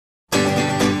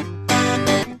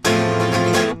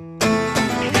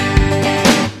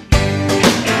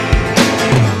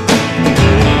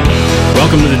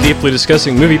Welcome to the Deeply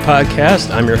Discussing Movie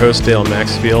Podcast. I'm your host, Dale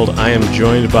Maxfield. I am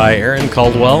joined by Aaron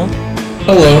Caldwell.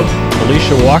 Hello.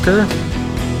 Alicia Walker.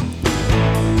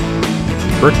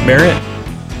 Brooke Barrett.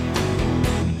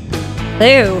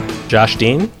 Hello. Josh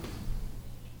Dean.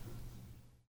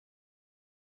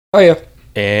 Hiya.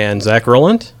 And Zach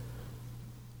Rowland.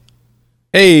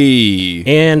 Hey!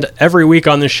 And every week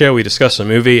on this show, we discuss a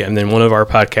movie, and then one of our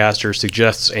podcasters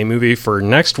suggests a movie for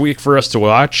next week for us to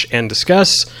watch and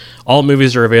discuss. All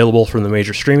movies are available from the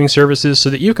major streaming services so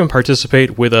that you can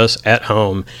participate with us at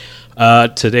home.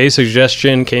 Today's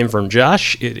suggestion came from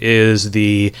Josh. It is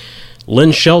the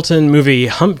Lynn Shelton movie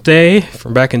Hump Day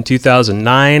from back in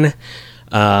 2009.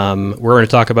 We're going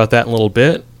to talk about that in a little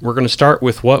bit. We're going to start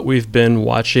with what we've been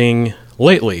watching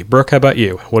lately. Brooke, how about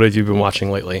you? What have you been watching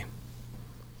lately?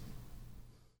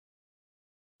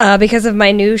 Because of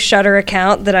my new Shudder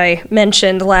account that I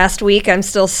mentioned last week, I'm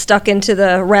still stuck into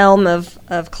the realm of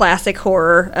classic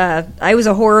horror. I was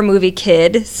a horror movie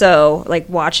kid, so like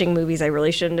watching movies I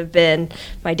really shouldn't have been.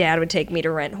 My dad would take me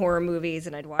to rent horror movies,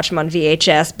 and I'd watch them on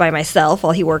VHS by myself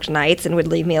while he worked nights and would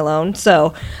leave me alone.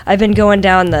 So I've been going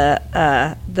down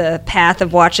the path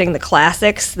of watching the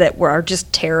classics that are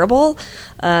just terrible.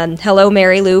 Hello,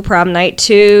 Mary Lou, Prom Night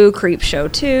 2, Creep Show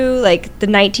 2, like the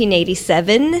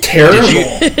 1987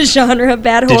 Terrible. genre of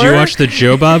bad horror. Did you watch the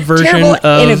Joe Bob version Terrible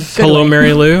in a of good Hello, way.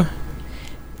 Mary Lou?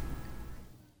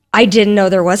 I didn't know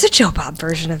there was a Joe Bob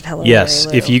version of Hello, Yes.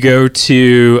 Mary Lou. If you go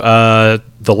to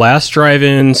The Last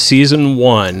Drive-In Season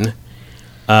 1,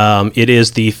 it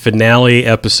is the finale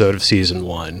episode of Season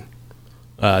 1.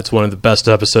 It's one of the best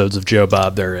episodes of Joe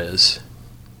Bob there is.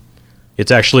 It's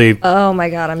actually... Oh my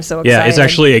God, I'm so excited. Yeah, it's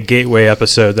actually a gateway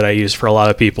episode that I use for a lot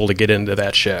of people to get into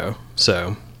that show.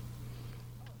 So...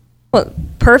 Well,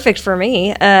 perfect for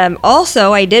me.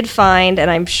 Also, I did find, and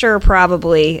I'm sure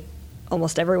probably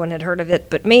almost everyone had heard of it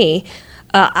but me,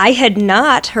 I had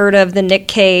not heard of the Nick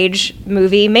Cage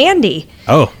movie Mandy.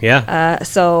 Oh, yeah.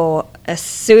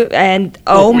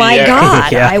 Oh my yeah.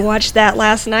 God, Yeah. I watched that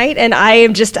last night, and I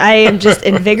am just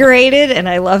invigorated, and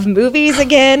I love movies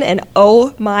again, and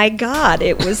oh my God,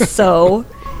 it was so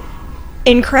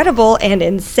incredible and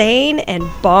insane and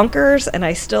bonkers, and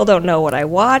I still don't know what I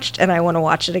watched, and I want to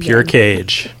watch it again. Pure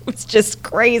Cage. It's just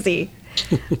crazy,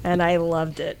 and I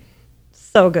loved it.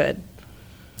 So good.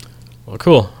 Well,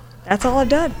 cool. That's all I've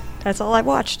done. That's all I've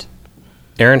watched.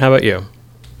 Aaron, how about you?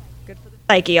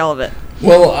 Psyche, all of it.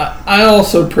 Well, I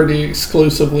also pretty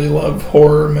exclusively love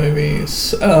horror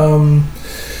movies. My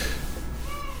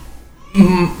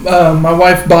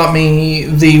wife bought me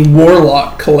the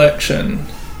Warlock collection,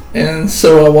 and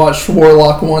so I watched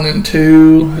Warlock 1 and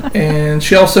 2, and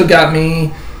she also got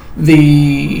me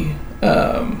the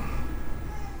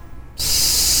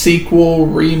sequel,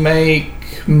 remake,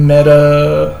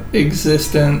 meta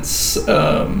existence,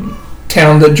 Town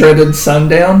That Dreaded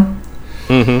Sundown.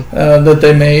 Mm-hmm. That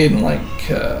they made in like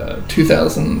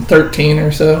 2013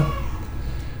 or so.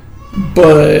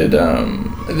 But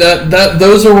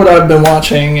those are what I've been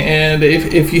watching, and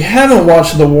if you haven't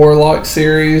watched the Warlock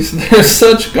series, they're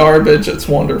such garbage. It's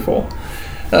wonderful.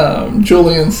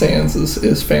 Julian Sands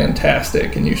is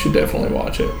fantastic, and you should definitely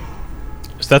watch it.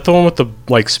 Is that the one with the,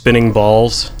 like, spinning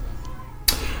balls?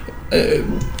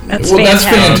 That's That's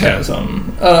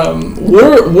Phantasm.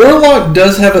 Phantasm. Warlock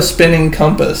does have a spinning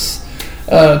compass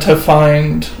to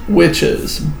find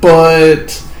witches,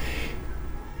 but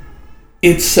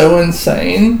it's so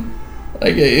insane.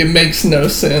 Like, it makes no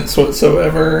sense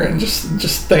whatsoever, and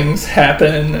just things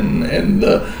happen, and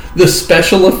the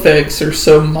special effects are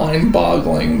so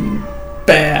mind-boggling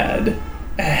bad.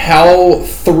 How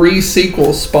 3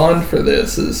 sequels spawned for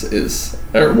this is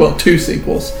 2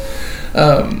 sequels.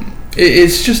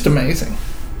 It's just amazing.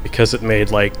 Because it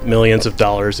made, like, millions of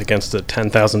dollars against a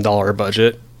 $10,000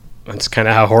 budget. That's kind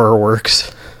of how horror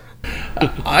works.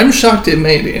 I'm shocked it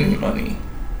made any money.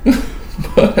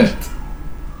 But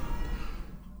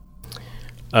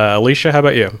Alicia, how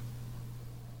about you?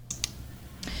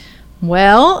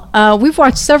 Well, we've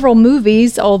watched several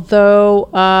movies, although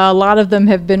a lot of them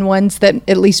have been ones that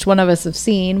at least one of us have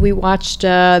seen. We watched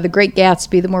The Great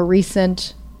Gatsby, the more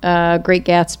recent Great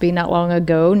Gatsby, not long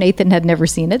ago. Nathan had never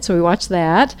seen it, so we watched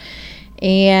that.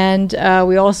 And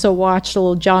we also watched a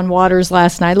little John Waters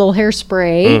last night, a little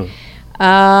Hairspray.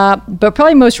 But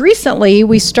probably most recently,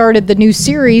 we started the new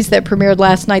series that premiered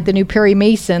last night, the new Perry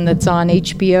Mason that's on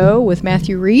HBO with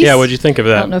Matthew Rhys. Yeah, what'd you think of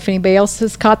that? I don't know if anybody else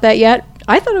has caught that yet.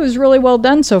 I thought it was really well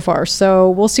done so far,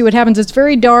 so we'll see what happens. It's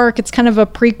very dark. It's kind of a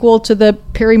prequel to the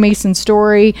Perry Mason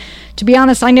story. To be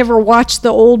honest, I never watched the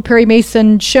old Perry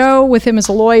Mason show with him as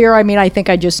a lawyer. I mean, I think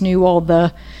I just knew all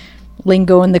the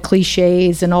lingo and the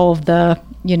cliches and all of the,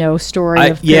 story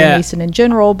of Perry Mason in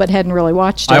general, but hadn't really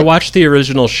watched it. I watched the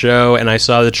original show and I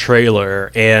saw the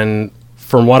trailer, and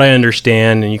from what I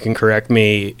understand, and you can correct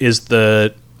me, is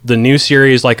the new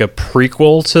series like a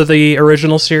prequel to the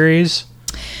original series?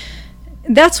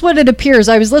 That's what it appears.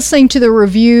 I was listening to the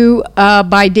review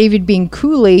by David Bean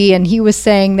Cooley, and he was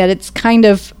saying that it's kind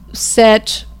of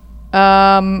set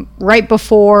right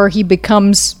before he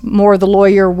becomes more the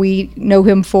lawyer we know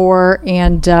him for,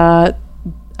 and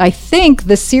I think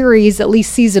the series, at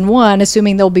least season 1,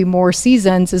 assuming there'll be more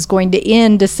seasons, is going to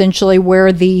end essentially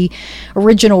where the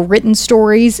original written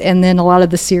stories and then a lot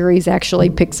of the series actually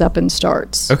picks up and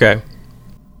starts. Okay.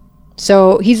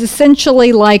 So he's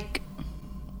essentially like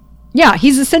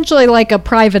a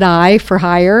private eye for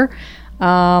hire,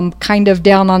 kind of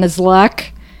down on his luck,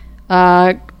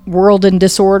 world in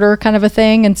disorder kind of a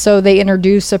thing. And so they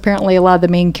introduce apparently a lot of the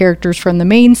main characters from the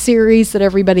main series that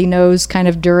everybody knows kind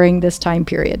of during this time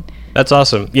period. That's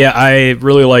awesome. Yeah, I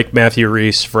really like Matthew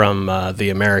Rhys from The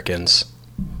Americans.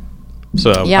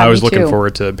 So yeah, I was looking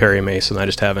forward to Perry Mason. I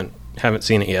just haven't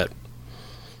seen it yet.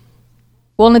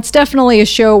 Well, and it's definitely a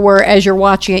show where as you're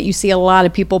watching it, you see a lot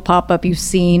of people pop up you've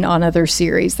seen on other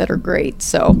series that are great.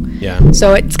 So yeah.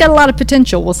 So it's got a lot of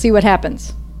potential. We'll see what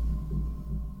happens.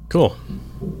 Cool.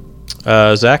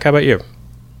 Zach, how about you?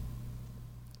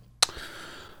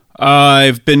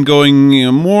 I've been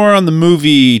going more on the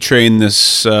movie train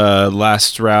this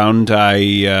last round.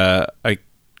 I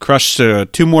crushed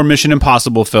 2 more Mission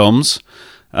Impossible films.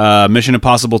 Mission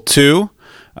Impossible 2,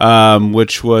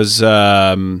 which was...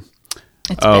 bad.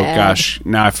 Gosh,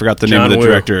 now I forgot the name of the Woo.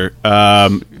 director.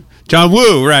 John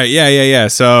Woo, right? Yeah.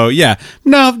 So yeah,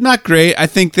 no, not great. I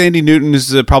think Thandie Newton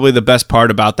is probably the best part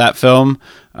about that film.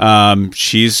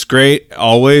 She's great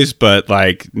always, but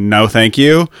like, no, thank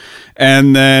you.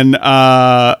 And then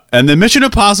Mission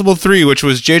Impossible 3, which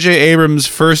was J.J. Abrams'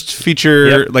 first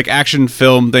feature like action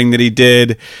film thing that he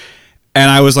did. And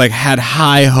I was like, had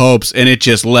high hopes, and it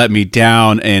just let me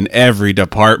down in every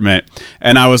department.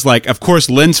 And I was like, of course,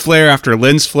 lens flare after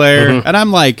lens flare. Mm-hmm. And I'm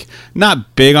like,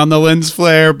 not big on the lens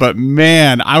flare, but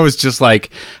man, I was just like,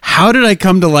 how did I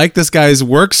come to like this guy's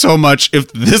work so much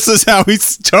if this is how he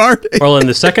started? Well, and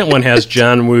the second one has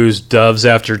John Woo's doves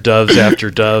after doves after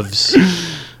doves.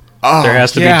 Oh, there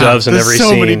has to be doves in every so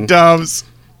scene. So many doves.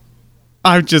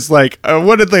 I'm just like,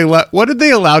 what did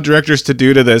they allow directors to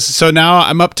do to this? So now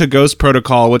I'm up to Ghost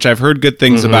Protocol, which I've heard good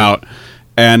things about,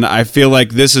 and I feel like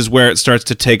this is where it starts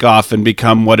to take off and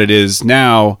become what it is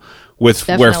now with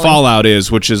where Fallout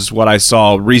is, which is what I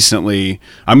saw recently.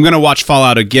 I'm going to watch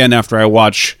Fallout again after I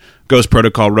watch Ghost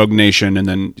Protocol, Rogue Nation, and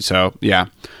then, so, yeah.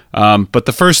 But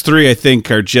the first 3, I think,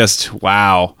 are just,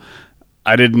 wow.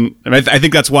 I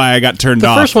think that's why I got turned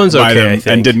off. The first one's by okay, them I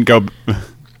think. and didn't go...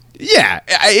 Yeah,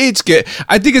 it's good.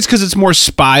 I think it's because it's more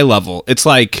spy level. It's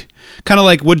like kind of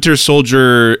like Winter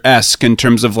Soldier-esque in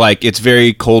terms of like it's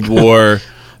very Cold War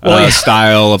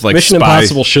style of like Mission spy.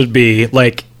 Impossible should be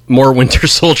like more Winter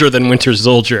Soldier than Winter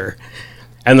Soldier,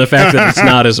 and the fact that it's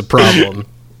not is a problem.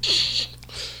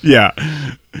 Yeah.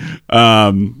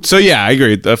 So yeah, I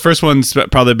agree. The first one's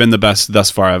probably been the best thus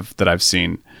far that I've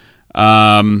seen.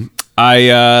 I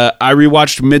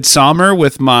rewatched Midsommar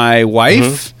with my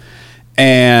wife.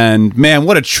 And man,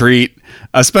 what a treat!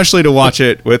 Especially to watch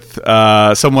it with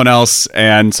someone else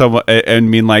and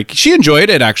mean like she enjoyed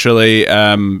it actually.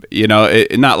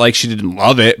 Not like she didn't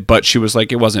love it, but she was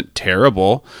like it wasn't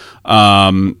terrible.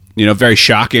 Very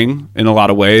shocking in a lot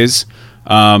of ways.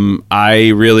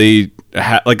 I really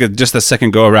had like just the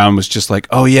second go around was just like,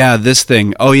 oh yeah, this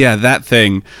thing, oh yeah, that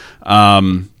thing.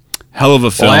 Hell of a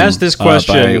film. Well, I asked this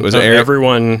question of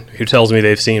everyone who tells me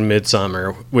they've seen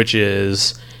Midsommar, which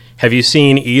is. Have you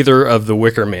seen either of the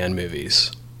Wicker Man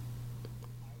movies?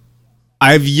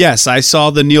 Yes, I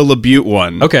saw the Neil LaBute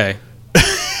one. Okay,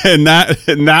 and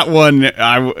that one,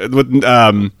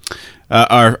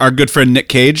 our good friend Nick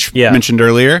Cage mentioned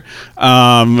earlier.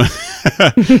 Yeah,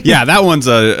 that one's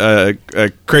a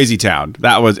crazy town.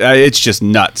 That was it's just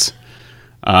nuts.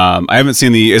 I haven't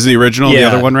seen is the original the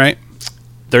other one, right?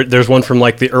 There's one from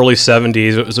like the early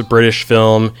 '70s. It was a British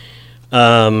film,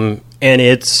 and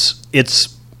it's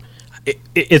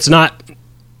not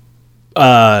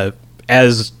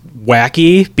as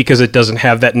wacky because it doesn't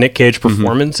have that Nick Cage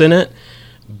performance in it,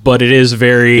 but it is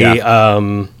very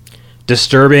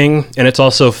disturbing, and it's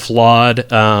also flawed.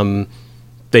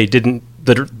 They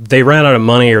ran out of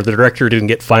money, or the director didn't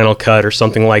get final cut or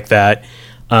something like that,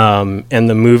 and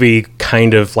the movie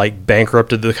kind of like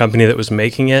bankrupted the company that was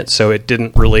making it, so it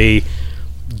didn't really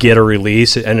get a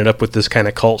release. It ended up with this kind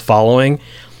of cult following.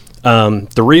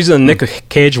 The reason Nick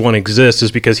Cage one exists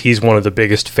is because he's one of the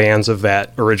biggest fans of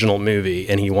that original movie,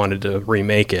 and he wanted to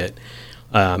remake it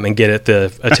and get it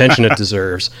the attention it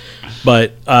deserves.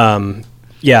 But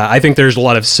yeah, I think there's a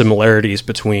lot of similarities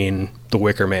between The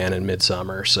Wicker Man and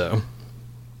Midsommar. So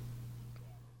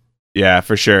yeah,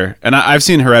 for sure. And I've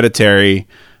seen Hereditary,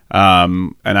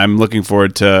 and I'm looking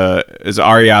forward to is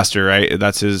Ari Aster, right?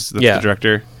 That's the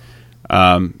director.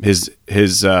 His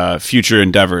future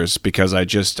endeavors, because I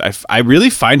really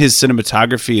find his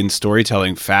cinematography and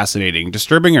storytelling fascinating.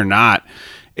 Disturbing or not,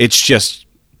 it's just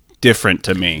different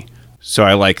to me. So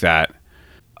I like that.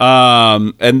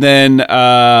 And then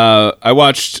I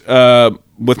watched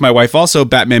with my wife also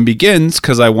Batman Begins,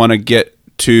 because I want to get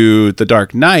to The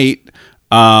Dark Knight.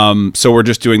 So we're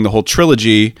just doing the whole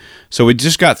trilogy. So we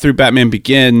just got through Batman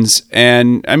Begins,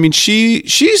 and I mean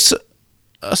she's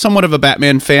somewhat of a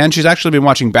Batman fan. She's actually been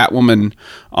watching Batwoman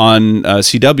on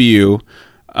CW.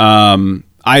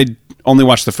 I only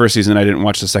watched the first season. I didn't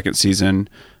watch the second season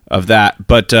of that.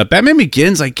 But Batman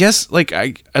Begins, I guess,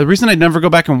 the reason I'd never go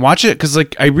back and watch it, because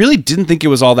I really didn't think it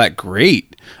was all that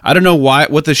great. I don't know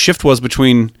what the shift was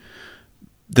between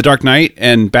The Dark Knight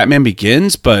and Batman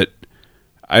Begins, but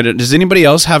does anybody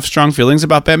else have strong feelings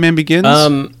about Batman Begins?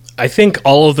 I think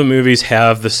all of the movies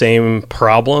have the same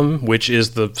problem, which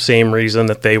is the same reason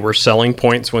that they were selling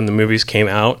points when the movies came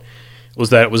out, was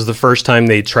that it was the first time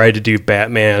they tried to do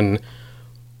Batman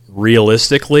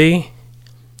realistically,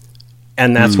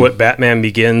 and that's what Batman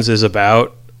Begins is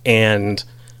about. And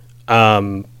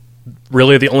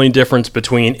really the only difference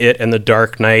between it and The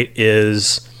Dark Knight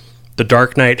is The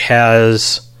Dark Knight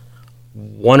has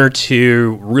one or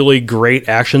two really great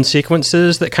action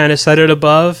sequences that kind of set it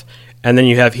above, and then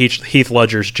you have Heath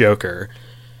Ledger's Joker,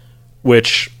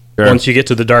 which once you get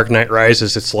to The Dark Knight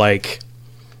Rises, it's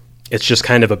just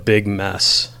kind of a big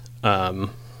mess.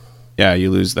 Yeah,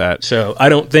 you lose that. So I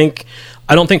don't think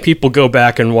people go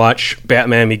back and watch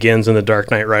Batman Begins and The Dark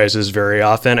Knight Rises very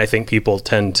often. I think people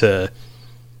tend to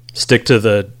stick to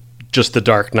The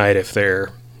Dark Knight if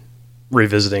they're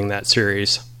revisiting that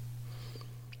series.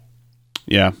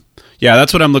 Yeah. Yeah,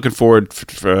 that's what I'm looking forward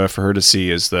for her to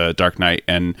see, is The Dark Knight.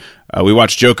 And we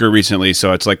watched Joker recently,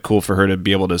 so it's cool for her to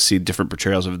be able to see different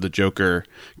portrayals of the Joker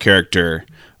character.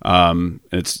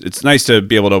 It's nice to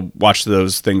be able to watch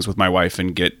those things with my wife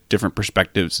and get different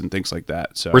perspectives and things like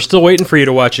that. So we're still waiting for you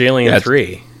to watch Alien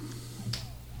 3.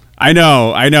 I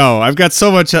know. I've got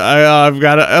so much. I've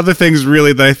got other things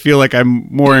really that I feel like I'm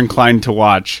more inclined to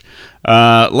watch.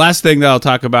 Last thing that I'll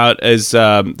talk about is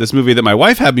this movie that my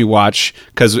wife had me watch,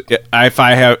 because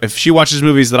if she watches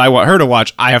movies that I want her to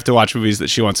watch, I have to watch movies that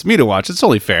she wants me to watch. It's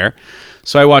only fair.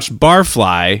 So I watched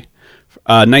Barfly,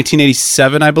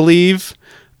 1987, I believe.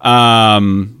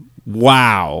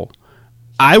 Wow.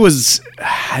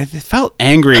 I felt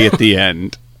angry at the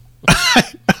end.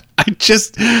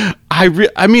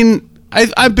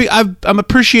 I'm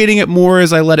appreciating it more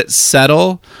as I let it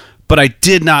settle, but I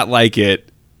did not like it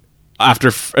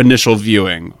after initial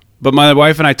viewing. But my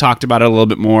wife and I talked about it a little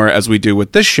bit more, as we do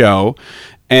with this show,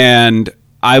 and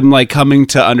I'm coming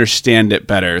to understand it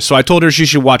better. So I told her she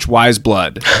should watch Wise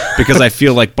Blood, because I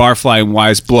feel like Barfly and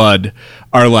Wise Blood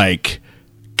are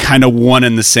kind of one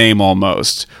and the same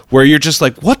almost, where you're just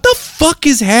what the fuck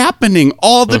is happening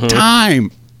all the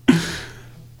time?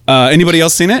 Anybody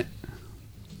else seen it?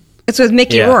 It's with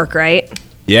Mickey Rourke, right?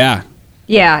 Yeah.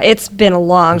 Yeah, it's been a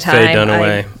long time. Faye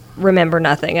Dunaway. I remember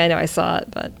nothing. I know I saw it,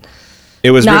 but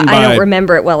it was written by, I don't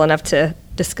remember it well enough to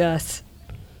discuss.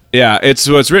 Yeah, it's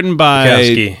written by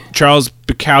Bukowski. Charles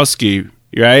Bukowski,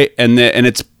 right? And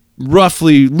it's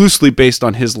loosely based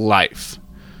on his life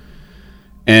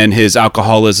and his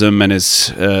alcoholism and his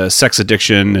sex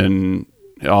addiction and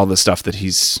all the stuff that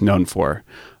he's known for.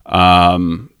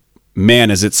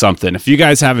 Man, is it something. If you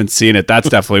guys haven't seen it, that's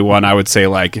definitely one I would say,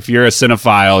 if you're a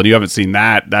cinephile and you haven't seen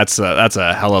that, that's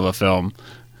a hell of a film.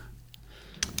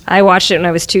 I watched it when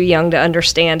I was too young to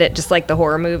understand it, just like the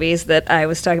horror movies that I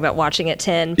was talking about watching at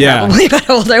 10. Yeah. Probably about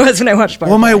how old I was when I watched Barfly.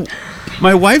 Well,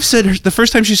 my wife said the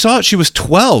first time she saw it, she was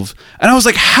 12. And I was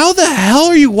like, how the hell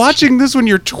are you watching this when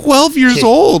you're 12 years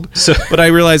old? But I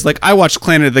realized, I watched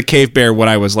Planet of the Cave Bear when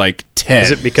I was 10.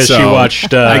 Is it because she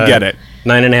watched I get it.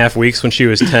 9.5 Weeks when she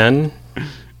was 10?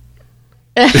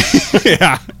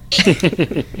 Yeah.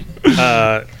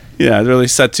 Yeah, it really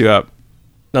sets you up.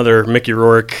 Another Mickey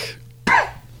Rourke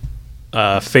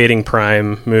Fading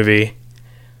Prime movie.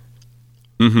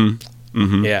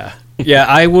 Yeah. Yeah,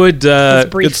 I would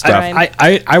brief stuff.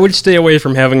 I would stay away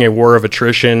from having a war of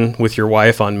attrition with your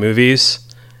wife on movies.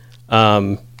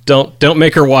 Don't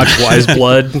make her watch Wise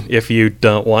Blood if you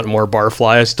don't want more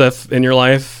Barfly stuff in your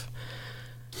life.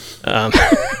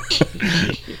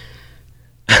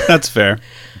 That's fair.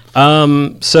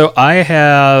 So I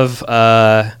have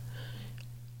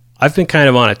I've been kind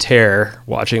of on a tear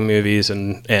watching movies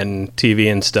and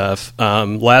TV and stuff.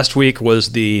 Last week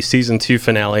was the season 2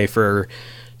 finale for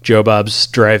Joe Bob's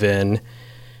Drive-In,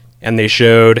 and they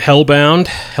showed Hellbound,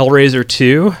 Hellraiser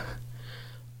 2,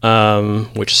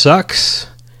 which sucks.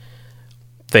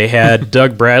 They had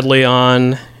Doug Bradley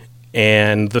on,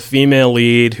 and the female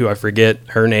lead, who I forget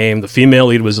her name, the female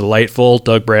lead was delightful.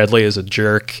 Doug Bradley is a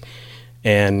jerk,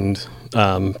 and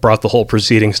brought the whole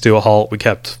proceedings to a halt. We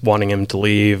kept wanting him to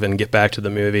leave and get back to the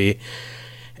movie.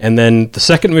 And then the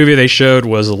second movie they showed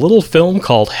was a little film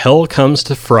called Hell Comes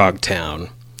to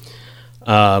Frogtown.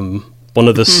 One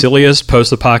of the silliest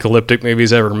post-apocalyptic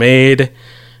movies ever made.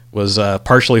 Was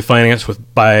partially financed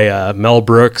by Mel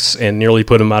Brooks and nearly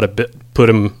put him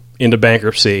into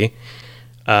bankruptcy.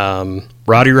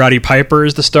 Roddy Piper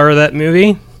is the star of that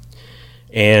movie,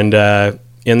 and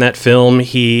in that film,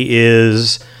 he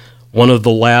is one of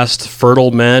the last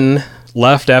fertile men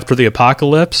left after the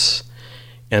apocalypse,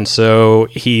 and so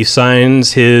he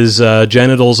signs his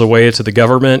genitals away to the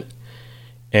government,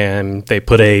 and they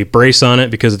put a brace on it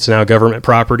because it's now government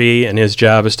property, and his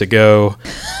job is to go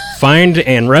find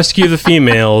and rescue the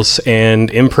females and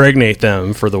impregnate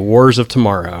them for the wars of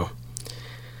tomorrow.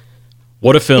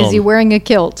 What a film. Is he wearing a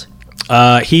kilt?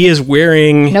 He is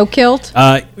wearing... No kilt?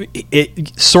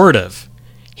 Sort of.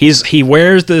 He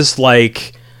wears this,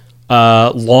 like,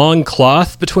 long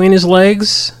cloth between his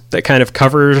legs that kind of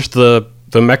covers the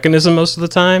mechanism most of the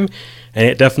time, and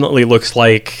it definitely looks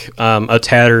like a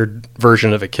tattered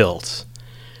version of a kilt.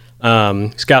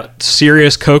 He's got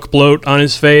serious coke bloat on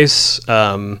his face.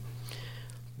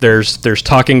 There's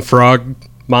talking frog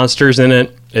monsters in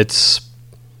it. It's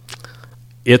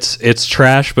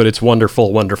trash, but it's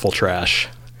wonderful, wonderful trash.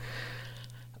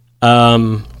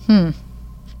 And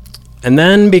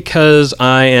then because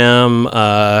I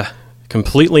am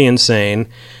completely insane,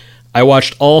 I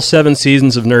watched all 7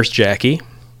 seasons of Nurse Jackie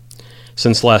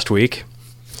since last week.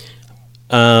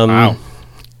 Wow.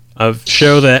 A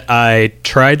show that I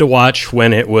tried to watch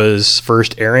when it was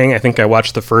first airing. I think I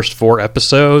watched the first 4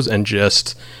 episodes and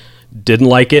just didn't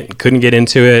like it, couldn't get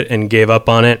into it, and gave up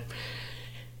on it.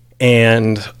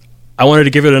 And I wanted to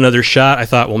give it another shot. I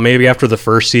thought, well, maybe after the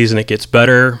first season it gets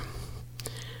better.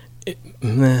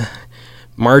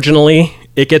 Marginally,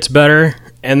 it gets better.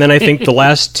 And then I think the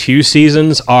last 2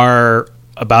 seasons are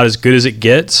about as good as it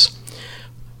gets.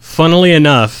 Funnily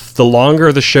enough, the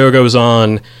longer the show goes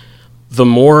on, the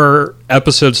more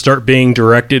episodes start being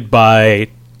directed by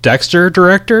Dexter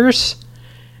directors.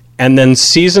 And then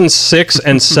season 6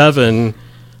 and 7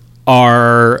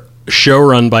 are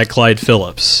showrun by Clyde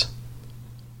Phillips,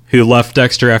 who left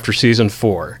Dexter after season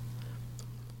 4.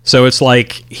 So it's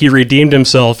like he redeemed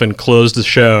himself and closed the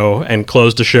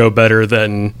show better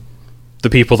than the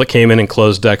people that came in and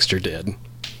closed Dexter did.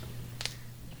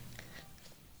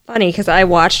 Funny, because I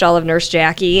watched all of Nurse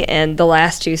Jackie, and the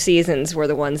last 2 seasons were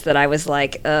the ones that I was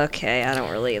like, okay, I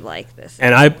don't really like this.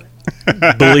 And I,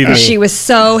 believe me, she was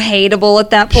so hateable at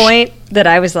that point that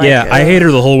I was like, yeah, I hate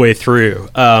her the whole way through.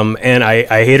 And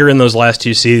I hate her in those last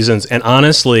 2 seasons. And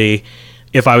honestly,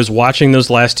 if I was watching those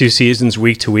last 2 seasons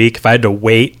week to week, if I had to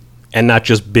wait and not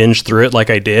just binge through it like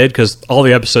I did, because all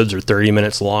the episodes are 30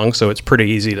 minutes long, so it's pretty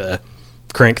easy to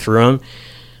crank through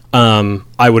them,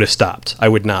 I would have stopped. I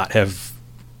would not have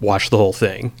watched the whole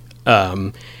thing.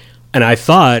 And I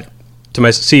thought to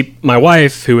myself, my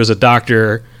wife, who is a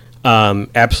doctor,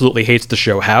 absolutely hates the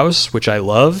show House, which I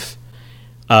love.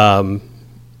 And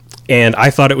I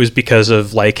thought it was because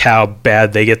of like how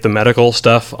bad they get the medical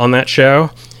stuff on that show.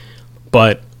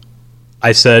 But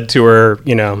I said to her,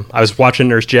 I was watching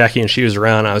Nurse Jackie and she was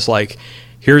around. I was like,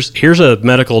 here's a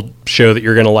medical show that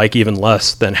you're going to like even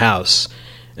less than House.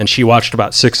 And she watched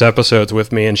about 6 episodes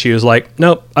with me and she was like,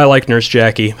 nope, I like Nurse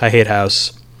Jackie. I hate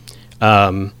House.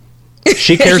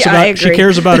 She cares she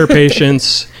cares about her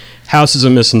patients. House is a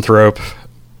misanthrope.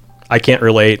 I can't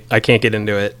relate. I can't get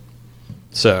into it.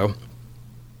 So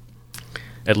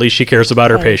at least she cares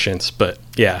about her patients, but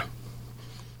yeah.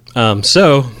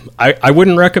 So I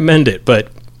wouldn't recommend it, but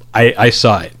I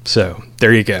saw it. So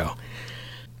there you go.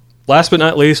 Last but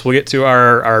not least, we'll get to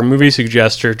our movie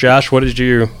suggester. Josh, what did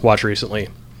you watch recently?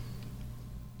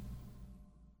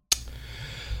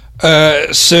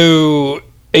 So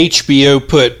HBO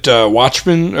put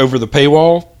Watchmen over the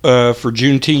paywall for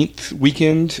Juneteenth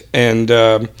weekend, and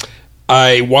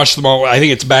I watched them all. I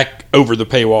think it's back over the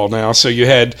paywall now. So you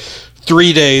had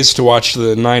 3 days to watch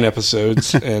the 9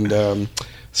 episodes, and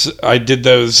so I did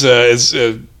those as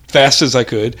fast as I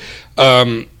could.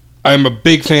 I'm a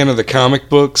big fan of the comic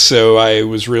books, so I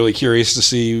was really curious to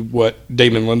see what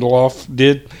Damon Lindelof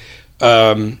did.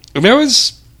 And I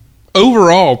was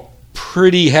overall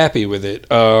pretty happy with it.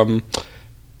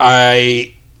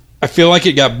 I feel like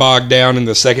it got bogged down in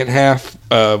the second half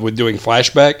with doing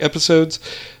flashback episodes.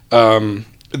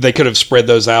 They could have spread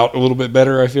those out a little bit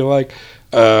better, I feel like,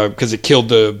 because it killed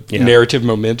the narrative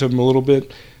momentum a little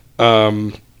bit.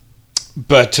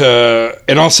 But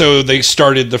and also they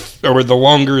started the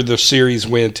longer the series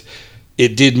went,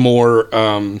 it did more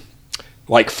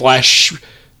like flash,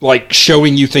 like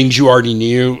showing you things you already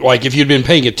knew. Like if you'd been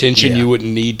paying attention, you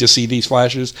wouldn't need to see these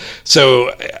flashes.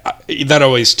 So that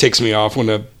always ticks me off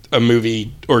when a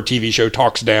movie or TV show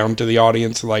talks down to the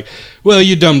audience. Like, well,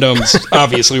 you dum-dums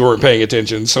obviously weren't paying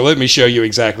attention, so let me show you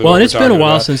exactly what we're talking about. Well, and it's been a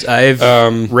while since I've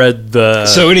read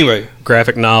the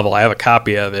graphic novel. I have a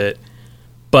copy of it.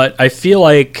 But I feel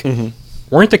like,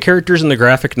 weren't the characters in the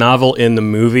graphic novel in the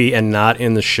movie and not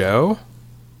in the show?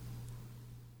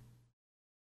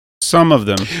 Some of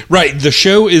them. Right. The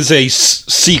show is a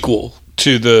sequel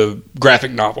to the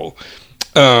graphic novel.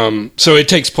 So it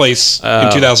takes place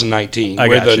in 2019,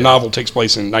 where the novel takes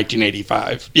place in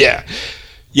 1985. Yeah.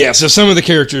 Yeah, so some of the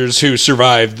characters who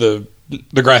survived the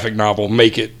graphic novel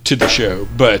make it to the show.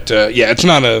 But, it's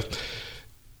not a...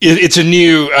 It's a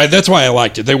new... that's why I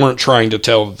liked it. They weren't trying to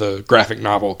tell the graphic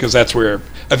novel, because that's where...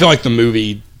 I feel like the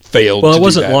movie failed. Well, it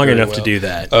wasn't long enough to do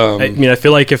that. I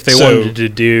feel like if they wanted to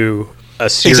do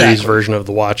a series version of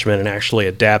The Watchmen and actually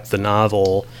adapt the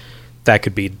novel, that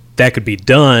could be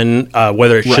done.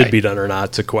 Whether it should be done or not,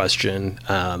 it's a question.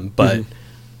 But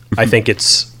I think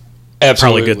it's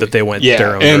probably good that they went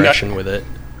their own direction with it.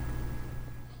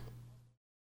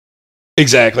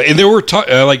 Exactly, and there were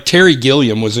like Terry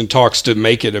Gilliam was in talks to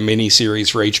make it a mini-series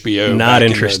for HBO. Not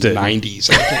interested. In the 90s,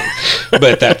 I think,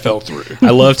 but that fell through. I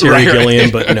love Terry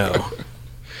Gilliam, but no.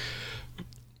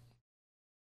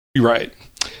 You're right.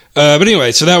 But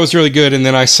anyway, so that was really good, and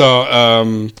then I saw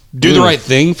Do the Right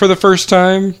Thing for the first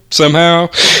time somehow.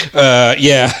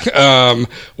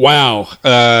 Wow,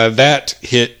 that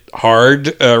hit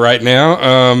hard right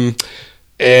now.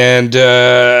 And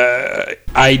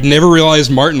I never realized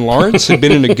Martin Lawrence had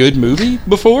been in a good movie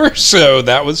before, so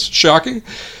that was shocking.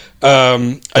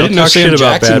 I didn't know Sam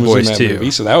Jackson was in that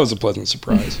movie, so that was a pleasant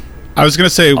surprise. I was going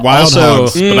to say Wild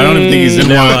Hogs, but I don't even think he's in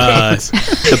Wild Hogs.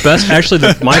 The best, actually,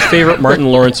 my favorite Martin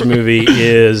Lawrence movie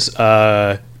is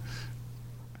the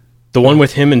one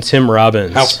with him and Tim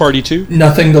Robbins. House Party 2?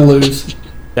 Nothing to Lose.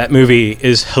 That movie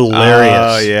is hilarious.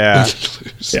 Oh, yeah.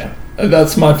 Yeah,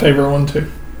 that's my favorite one, too.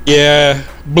 Yeah,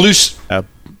 Blue Streaks,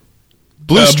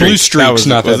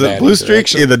 not that bad. Blue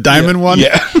Streaks? Yeah, the diamond one?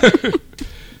 Yeah.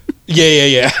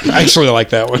 yeah. I actually like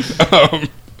that one.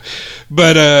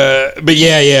 But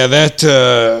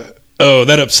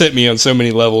that upset me on so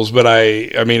many levels, but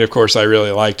I mean, of course, I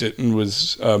really liked it and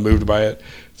was moved by it.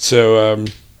 So,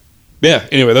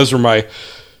 anyway, those were my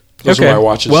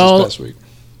watches this past week.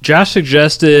 Josh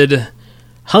suggested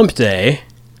Hump Day,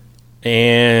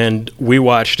 and we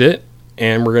watched it.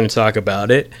 And we're going to talk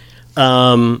about it.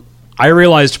 I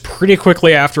realized pretty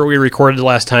quickly after we recorded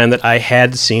last time that I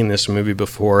had seen this movie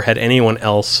before. Had anyone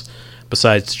else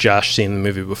besides Josh seen the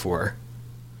movie before?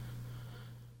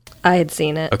 I had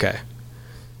seen it. Okay.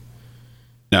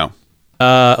 No.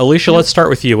 Alicia, let's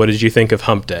start with you. What did you think of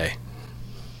Hump Day?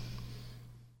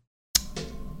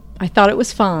 I thought it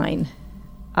was fine.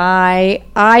 I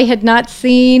had not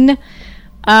seen...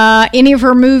 any of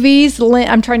her movies.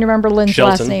 I'm trying to remember Lynn's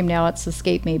last name now. It's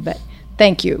escaped me, but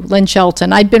thank you, Lynn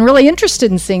Shelton. I'd been really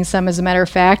interested in seeing some, as a matter of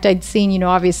fact. I'd seen,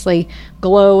 obviously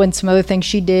Glow and some other things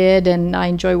she did, and I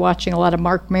enjoy watching a lot of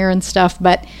Marc Maron stuff,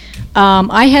 but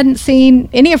I hadn't seen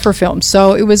any of her films,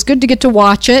 so it was good to get to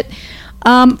watch it.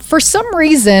 For some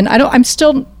reason, I'm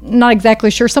still not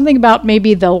exactly sure, something about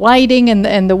maybe the lighting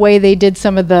and the way they did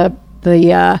some of the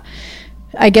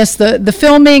I guess the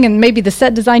filming and maybe the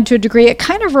set design to a degree, it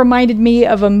kind of reminded me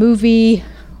of a movie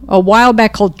a while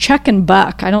back called Chuck and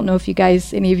Buck. I don't know if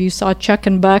any of you saw Chuck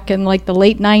and Buck in like the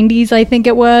late 90s, I think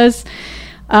it was.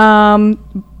 It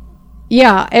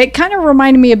kind of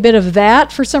reminded me a bit of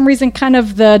that for some reason, kind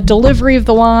of the delivery of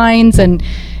the lines and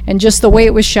just the way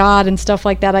it was shot and stuff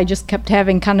like that. I just kept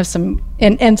having kind of some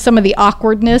of the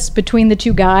awkwardness between the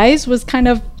two guys was kind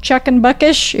of Chuck and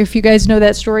Buckish, if you guys know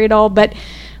that story at all. But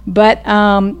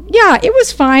it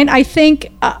was fine. I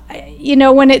think,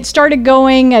 when it started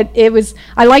going,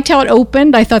 I liked how it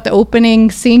opened. I thought the opening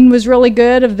scene was really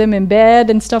good of them in bed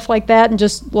and stuff like that and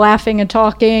just laughing and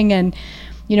talking and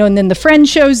then the friend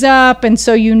shows up. And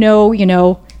so,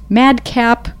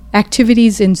 madcap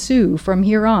activities ensue from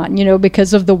here on,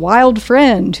 because of the wild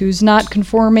friend who's not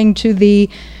conforming to the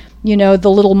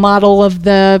the little model of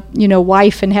the,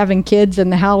 wife and having kids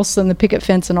and the house and the picket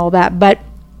fence and all that. But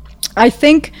I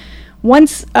think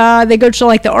once they go to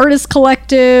like the artist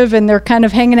collective and they're kind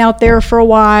of hanging out there for a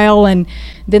while, and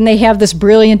then they have this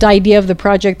brilliant idea of the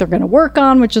project they're going to work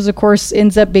on, which is of course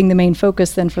ends up being the main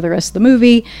focus then for the rest of the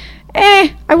movie.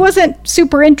 I wasn't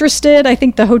super interested. I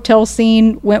think the hotel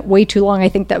scene went way too long. I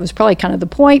think that was probably kind of the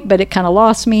point, but it kind of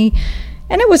lost me,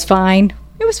 and it was fine.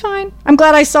 It was fine. I'm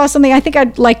glad I saw something. I think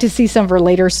I'd like to see some of her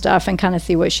later stuff and kind of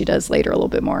see what she does later a little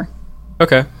bit more.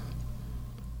 Okay.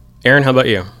 Aaron, how about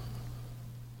you?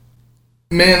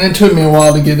 Man, it took me a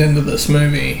while to get into this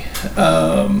movie.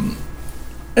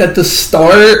 At the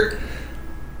start,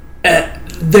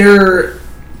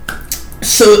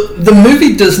 so the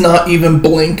movie does not even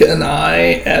blink an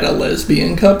eye at a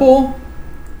lesbian couple,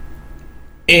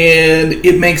 and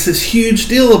it makes this huge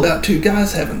deal about two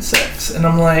guys having sex, and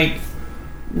I'm like,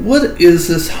 what is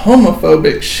this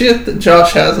homophobic shit that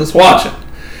Josh has us watching?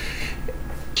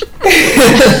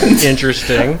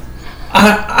 Interesting.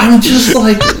 I'm just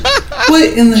like,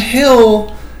 what in the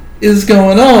hell is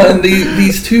going on?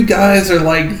 These two guys are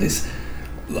like this.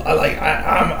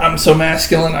 I'm so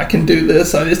masculine. I can do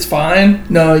this. It's fine.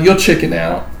 No, you'll chicken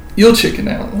out.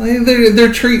 Like,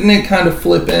 they're treating it kind of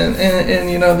flippant,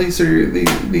 and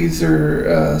these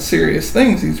are serious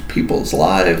things. These are people's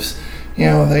lives.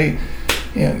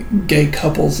 Gay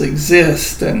couples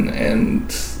exist, and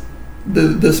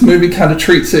this movie kind of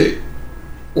treats it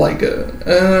like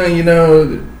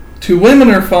two women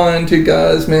are fine, two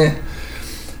guys, man.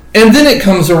 And then it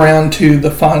comes around to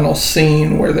the final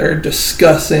scene where they're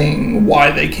discussing why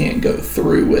they can't go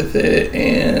through with it,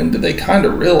 and they kind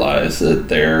of realize that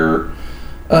they're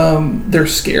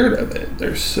scared of it.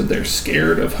 They're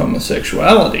scared of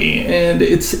homosexuality, and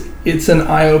it's an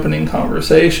eye-opening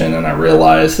conversation. And I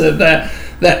realized that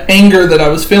anger that I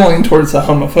was feeling towards the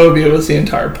homophobia was the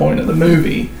entire point of the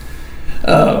movie.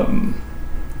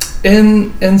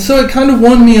 And so it kind of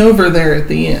won me over there at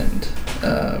the end.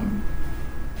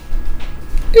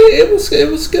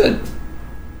 It was good.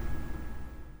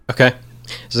 Okay.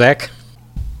 Zach?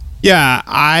 Yeah,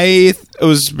 I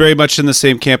was very much in the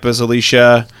same camp as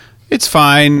Alicia. It's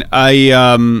fine. I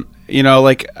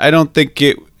don't think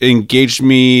it engaged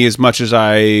me as much as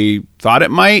I thought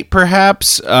it might,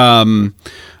 perhaps. I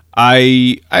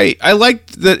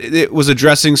liked that it was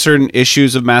addressing certain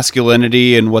issues of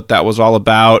masculinity and what that was all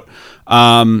about.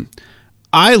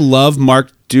 I love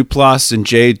Mark Duplass and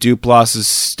Jay Duplass's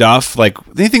stuff. Like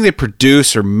anything they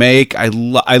produce or make, I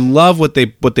love what they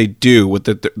do with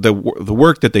the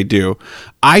work that they do.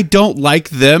 I don't like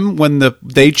them when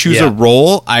they choose a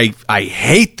role. I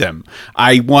hate them.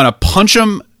 I want to punch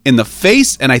them in the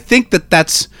face, and I think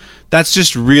that's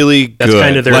just really good. That's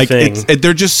kind of their thing.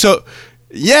 They're just so.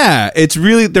 Yeah, it's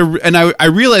really and I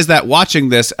realized that watching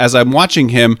this as I'm watching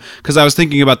him, because I was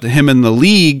thinking about him in The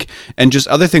League and just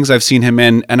other things I've seen him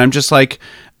in, and I'm just like,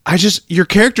 your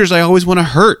characters I always want to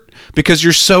hurt because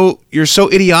you're so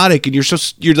idiotic and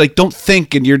you're like don't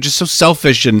think, and you're just so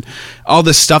selfish and all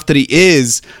this stuff that he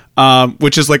is,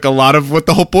 which is like a lot of what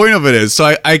the whole point of it is.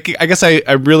 So I guess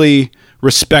I really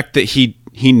respect that he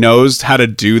knows how to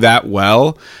do that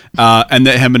well, and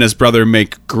that him and his brother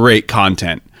make great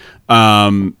content.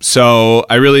 So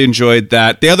I really enjoyed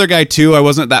that. The other guy too, I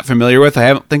wasn't that familiar with.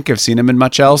 I don't think I've seen him in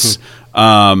much else.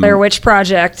 Blair Witch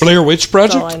Project. Blair Witch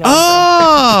Project.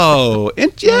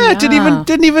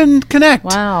 Didn't even connect.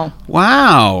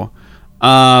 Wow.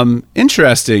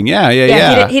 Interesting.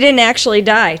 Yeah. He didn't actually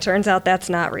die. Turns out that's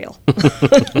not real.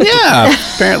 Yeah,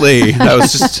 apparently that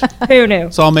was just who knew?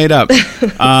 It's all made up.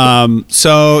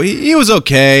 So he was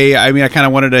okay. I mean, I kind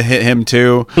of wanted to hit him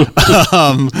too,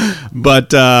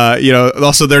 but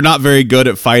also they're not very good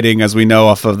at fighting, as we know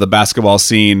off of the basketball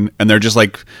scene, and they're just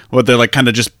like they're like kind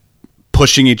of just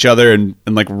pushing each other and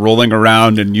like rolling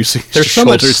around and using. There's so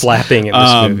much slapping in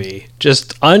this movie,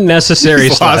 just unnecessary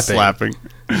slapping.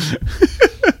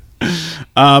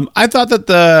 I thought that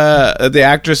the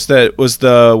actress that was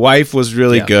the wife was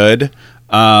really good.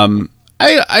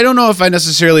 I don't know if I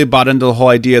necessarily bought into the whole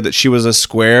idea that she was a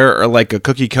square or like a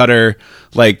cookie cutter,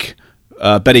 like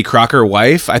Betty Crocker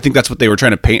wife. I think that's what they were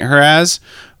trying to paint her as.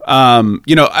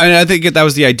 I think that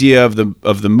was the idea of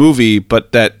the movie,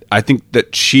 but that I think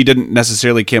that she didn't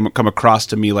necessarily come across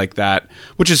to me like that,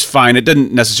 which is fine. It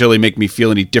didn't necessarily make me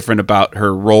feel any different about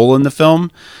her role in the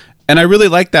film. And I really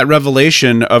like that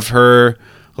revelation of her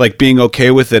like being okay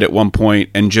with it at one point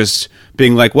and just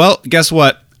being like, well, guess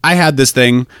what? I had this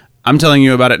thing. I'm telling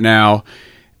you about it now.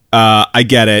 I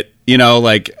get it. You know,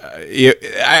 like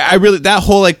I really, that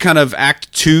whole like kind of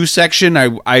Act 2 section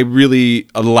I really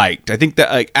liked. I think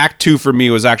that like Act 2 for me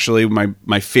was actually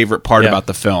my favorite part about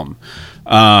the film.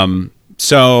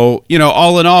 So, you know,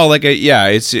 all in all, like,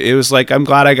 it was like, I'm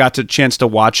glad I got the chance to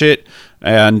watch it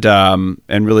and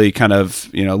really kind of,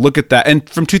 you know, look at that. And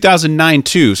from 2009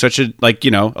 too, such a, like, you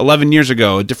know, 11 years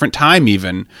ago, a different time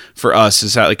even for us,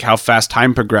 is that like how fast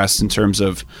time progressed in terms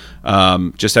of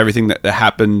just everything that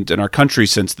happened in our country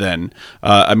since then.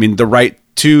 I mean, the right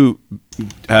to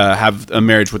have a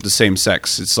marriage with the same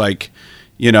sex. It's like,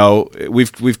 you know,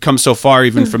 we've come so far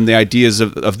even from the ideas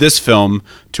of this film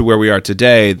to where we are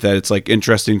today, that it's like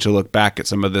interesting to look back at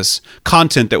some of this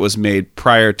content that was made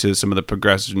prior to some of the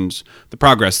progress,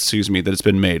 that it's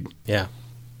been made. Yeah.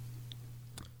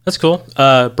 That's cool.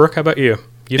 Brooke, how about you?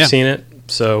 You've seen it.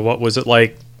 So what was it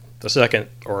like the second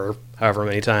or however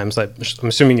many times? I'm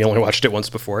assuming you only watched it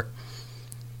once before.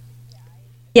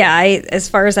 Yeah, as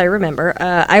far as I remember,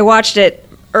 I watched it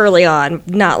early on,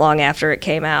 not long after it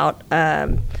came out.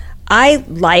 I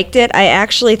liked it. I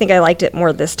actually think I liked it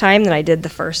more this time than I did the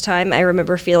first time. I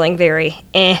remember feeling very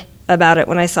about it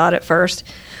when I saw it at first.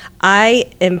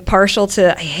 I am partial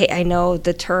to, I know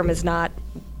the term is not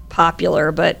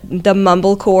popular, but the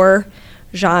mumblecore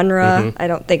genre. I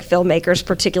don't think filmmakers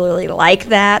particularly like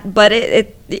that, but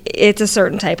it's a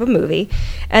certain type of movie,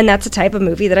 and that's a type of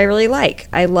movie that I really like.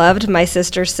 I loved My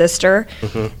Sister's Sister,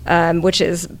 which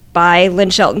is by Lynn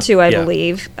Shelton too, I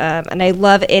believe, and I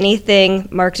love anything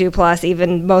Mark Duplass,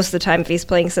 even most of the time if he's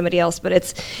playing somebody else. But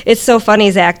it's so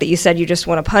funny, Zach, that you said you just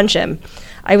want to punch him.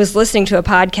 I was listening to a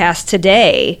podcast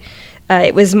today.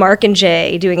 It was Mark and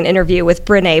Jay doing an interview with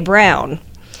Brené Brown.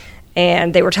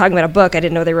 And they were talking about a book. I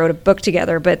didn't know they wrote a book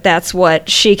together, but that's what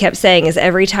she kept saying, is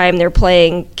every time they're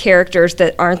playing characters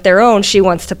that aren't their own, she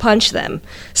wants to punch them.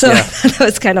 So that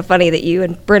was kind of funny that you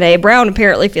and Brené Brown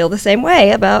apparently feel the same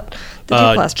way about the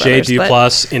Duplass brothers. Jay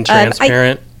Duplass in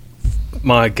Transparent.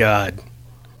 My God.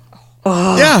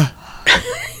 Oh. Yeah.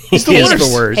 He's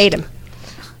the worst. Hate him.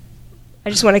 I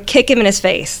just want to kick him in his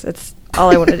face. That's all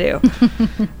I want to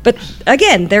do. But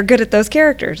again, they're good at those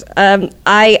characters.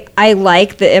 I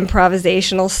like the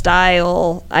improvisational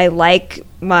style. I like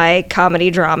my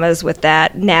comedy dramas with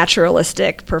that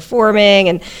naturalistic performing,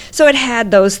 and so it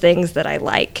had those things that I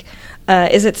like.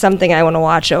 Is it something I want to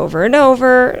watch over and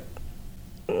over?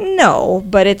 No,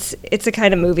 but it's a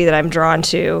kind of movie that I'm drawn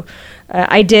to.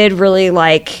 I did really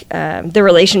like the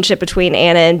relationship between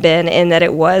Anna and Ben, in that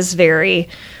it was very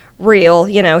real.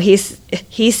 You know, he's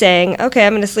saying, okay,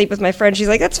 I'm going to sleep with my friend. She's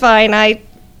like, that's fine. I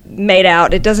made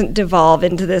out. It doesn't devolve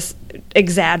into this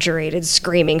exaggerated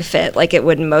screaming fit like it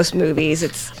would in most movies.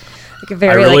 It's like a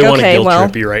very, I really want to okay, guilt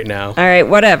trip you right now. All right,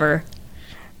 whatever.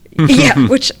 Yeah,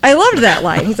 which I loved that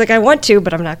line. He's like, I want to,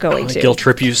 but I'm not going to. Guilt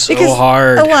trip you so because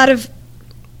hard. A lot of,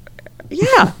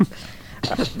 yeah.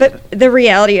 But the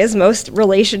reality is most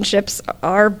relationships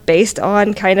are based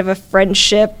on kind of a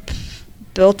friendship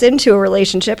built into a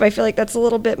relationship. I feel like that's a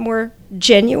little bit more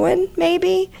genuine,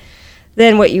 maybe,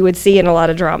 than what you would see in a lot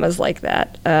of dramas like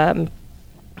that,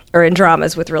 or in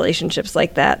dramas with relationships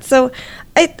like that. So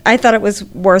I thought it was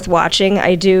worth watching.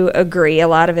 I do agree a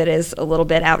lot of it is a little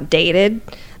bit outdated,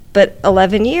 but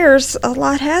 11 years, a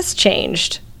lot has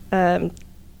changed.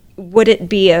 Would it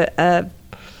be a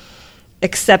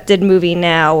accepted movie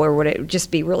now, or would it just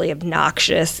be really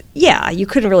obnoxious? Yeah, you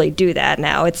couldn't really do that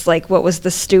now. It's like, what was the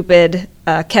stupid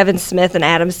Kevin Smith and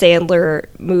Adam Sandler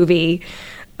movie?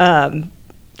 Not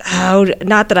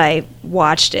that I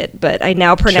watched it, but I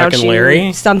now pronounce Chuck and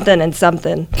Larry? Something and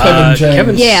something. Kevin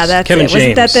James. Yeah, that's Kevin it.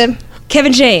 Wasn't that James. them?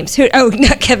 Kevin James.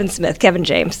 Not Kevin Smith. Kevin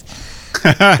James.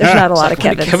 There's not a lot of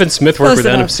Kevins. Kevin Smith worked with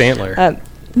Adam enough. Sandler.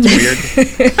 Weird.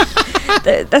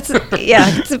 It's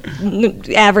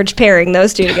an average pairing,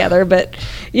 those two together, but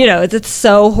you know, it's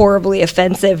so horribly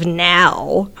offensive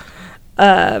now.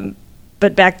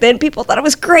 But back then people thought it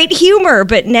was great humor,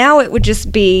 but now it would just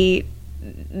be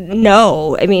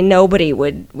no. I mean, nobody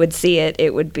would see it.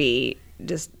 It would be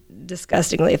just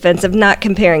disgustingly offensive. Not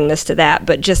comparing this to that,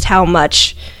 but just how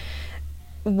much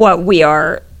what we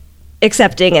are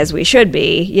accepting as we should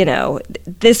be. You know,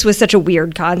 this was such a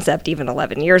weird concept even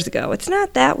 11 years ago. It's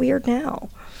not that weird now.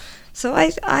 So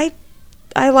I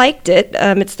liked it.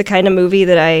 It's the kind of movie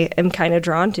that I am kind of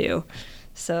drawn to.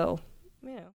 So,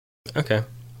 you know. Okay.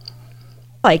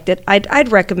 I liked it.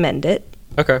 I'd recommend it.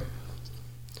 Okay.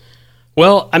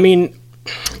 Well, I mean,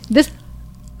 This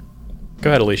go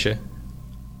ahead, Alicia.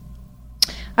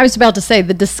 I was about to say,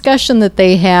 the discussion that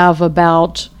they have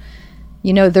about,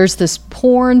 there's this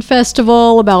porn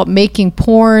festival about making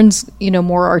porns,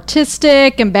 more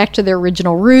artistic and back to their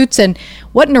original roots. And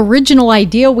what an original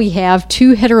idea we have.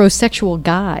 2 heterosexual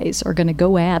guys are going to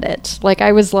go at it. Like,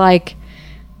 I was like,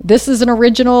 this is an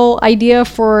original idea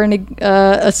for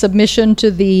a submission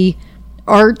to the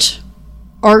Art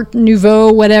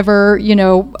Nouveau, whatever,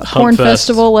 porn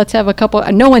festival. Let's have a couple.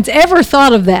 No one's ever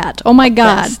thought of that. Oh my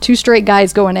God. Yes. 2 straight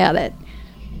guys going at it.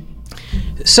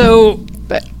 So,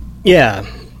 yeah.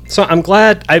 So I'm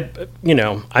glad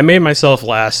I made myself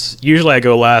last. Usually I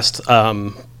go last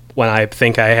when I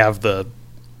think I have the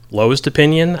lowest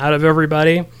opinion out of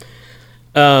everybody.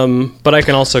 But I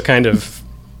can also kind of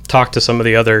talk to some of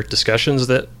the other discussions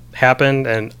that happened.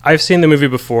 And I've seen the movie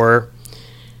before.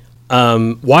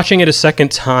 Watching it a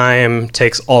second time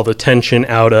takes all the tension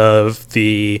out of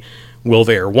the will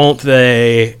they or won't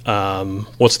they?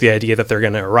 What's the idea that they're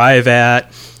going to arrive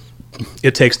at?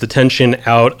 It takes the tension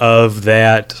out of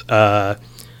that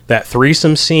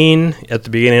threesome scene at the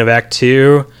beginning of Act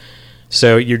 2.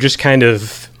 So you're just kind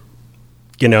of,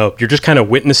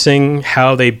 witnessing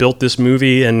how they built this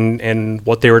movie and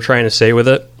what they were trying to say with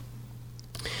it.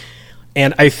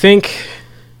 And I think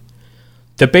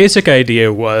the basic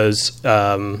idea was,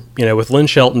 with Lynn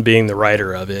Shelton being the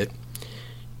writer of it,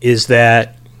 is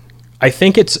that I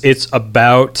think it's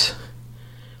about,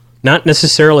 not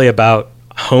necessarily about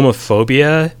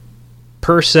homophobia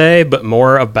per se, but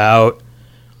more about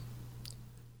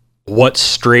what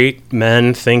straight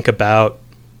men think about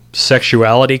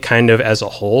sexuality kind of as a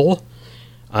whole,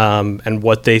 and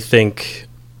what they think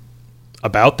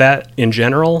about that in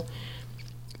general.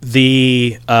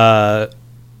 The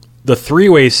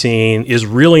 3-way scene is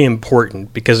really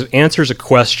important because it answers a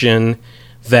question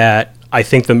that I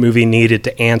think the movie needed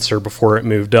to answer before it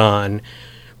moved on,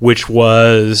 which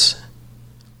was,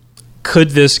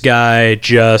 could this guy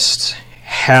just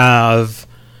have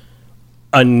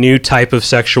a new type of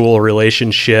sexual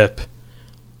relationship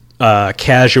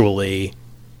casually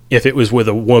if it was with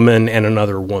a woman and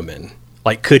another woman?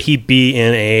 Like, could he be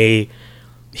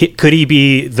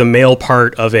the male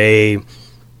part of a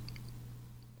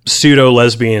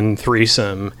pseudo-lesbian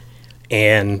threesome?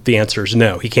 And the answer is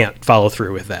no. He can't follow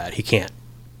through with that. He can't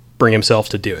bring himself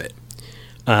to do it.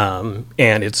 And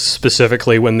it's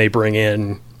specifically when they bring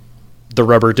in the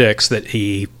rubber dicks that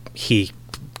he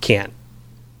can't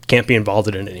be involved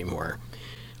in it anymore.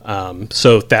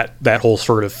 So that whole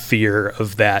sort of fear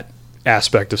of that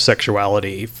aspect of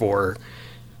sexuality for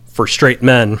straight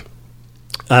men.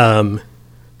 The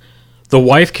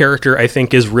wife character, I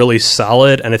think, is really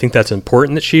solid, and I think that's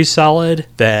important that she's solid,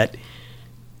 that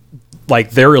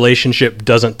like their relationship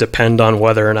doesn't depend on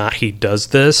whether or not he does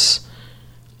this.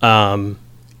 And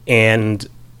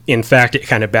in fact, it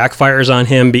kind of backfires on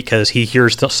him because he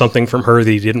hears something from her that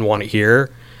he didn't want to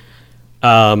hear,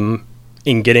 in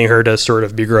getting her to sort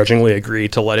of begrudgingly agree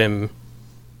to let him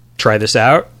try this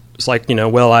out. It's like,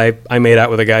 well, I made out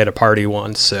with a guy at a party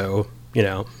once, so,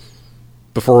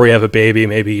 before we have a baby,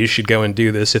 maybe you should go and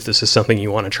do this if this is something you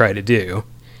want to try to do.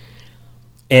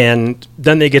 And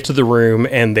then they get to the room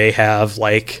and they have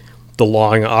like the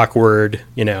long, awkward,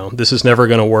 this is never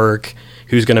going to work.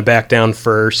 Who's going to back down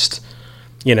first?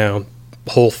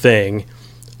 Whole thing.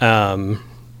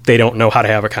 They don't know how to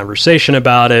have a conversation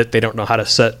about it. They don't know how to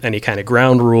set any kind of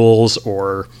ground rules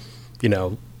or,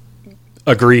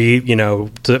 agree,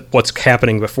 to what's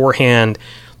happening beforehand.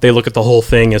 They look at the whole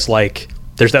thing as like,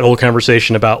 there's that whole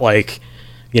conversation about like,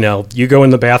 you go in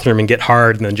the bathroom and get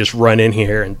hard and then just run in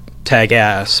here and tag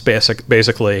ass,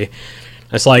 basically.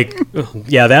 It's like,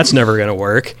 yeah, that's never going to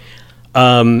work.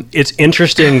 It's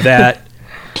interesting that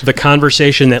the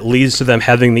conversation that leads to them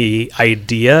having the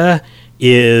idea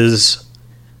is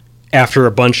after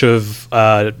a bunch of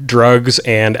drugs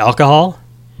and alcohol.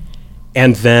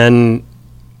 And then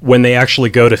when they actually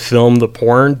go to film the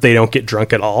porn, they don't get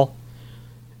drunk at all.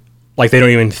 Like, they don't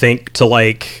even think to,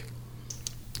 like,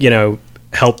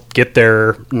 help get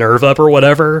their nerve up or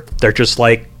whatever. They're just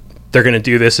like, they're going to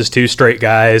do this as 2 straight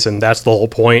guys, and that's the whole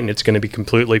point, and it's going to be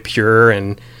completely pure,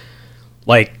 and,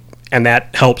 like, and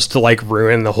that helps to, like,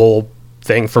 ruin the whole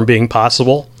thing from being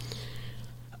possible.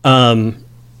 When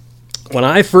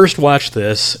I first watched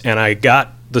this, and I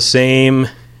got the same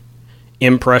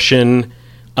impression,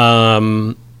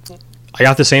 watching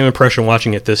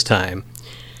it this time.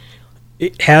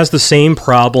 It has the same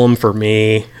problem for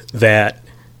me that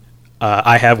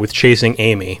I have with Chasing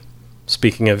Amy,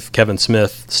 speaking of Kevin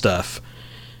Smith stuff,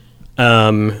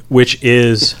 which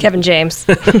is... Kevin James.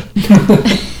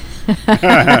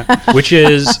 Which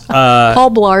is...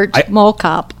 Paul Blart, Mall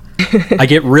Cop. I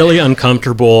get really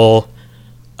uncomfortable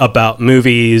about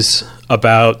movies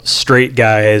about straight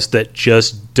guys that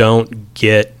just don't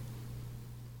get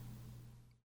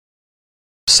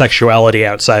sexuality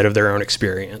outside of their own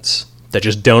experience, that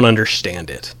just don't understand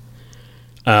it.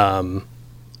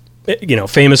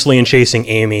 Famously in Chasing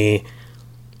Amy,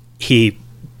 he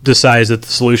decides that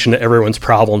the solution to everyone's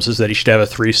problems is that he should have a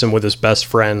threesome with his best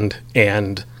friend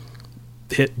and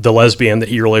the lesbian that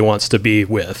he really wants to be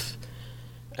with.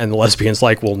 And the lesbian's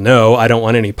like, well, no, I don't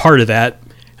want any part of that.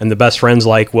 And the best friend's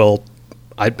like, well,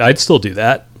 I'd still do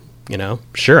that.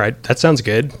 Sure, that sounds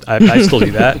good. I'd still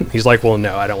do that. He's like, well,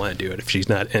 no, I don't want to do it if she's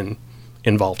not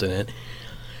involved in it.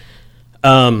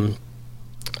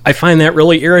 I find that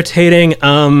really irritating.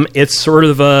 It's sort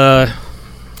of a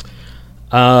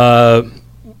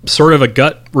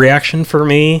gut reaction for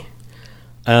me.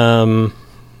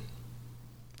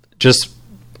 Just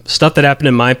stuff that happened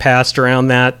in my past around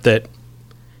that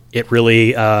it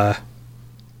really, I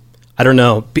don't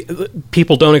know.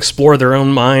 People don't explore their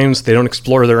own minds. They don't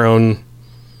explore their own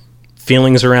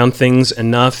feelings around things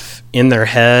enough in their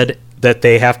head that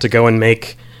they have to go and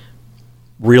make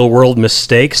real world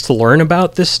mistakes to learn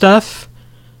about this stuff.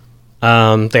 They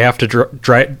have to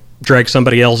drag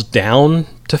somebody else down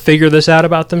to figure this out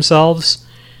about themselves.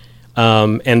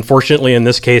 And fortunately, in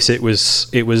this case, it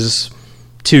was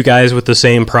two guys with the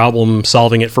same problem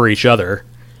solving it for each other,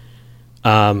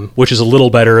 which is a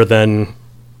little better than,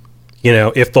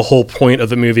 if the whole point of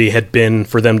the movie had been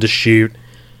for them to shoot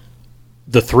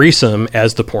the threesome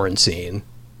as the porn scene.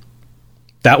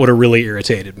 That would have really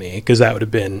irritated me, because that would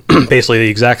have been basically the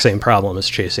exact same problem as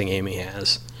Chasing Amy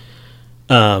has.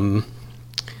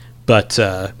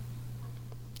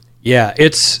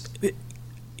 It's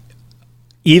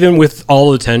even with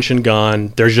all the tension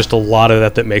gone, there's just a lot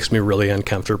of that makes me really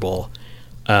uncomfortable.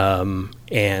 I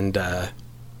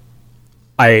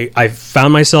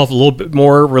found myself a little bit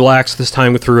more relaxed this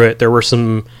time through it. There were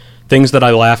some things that I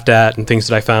laughed at and things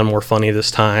that I found more funny this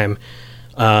time.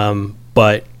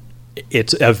 But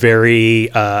it's a very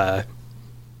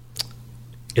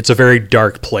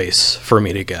dark place for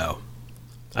me to go,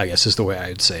 I guess is the way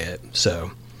I'd say it.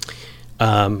 So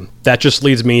that just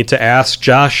leads me to ask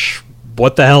Josh,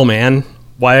 what the hell, man?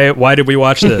 Why did we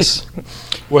watch this?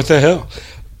 What the hell?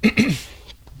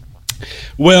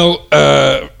 Well,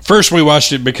 first we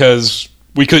watched it because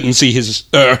we couldn't see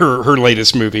her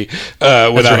latest movie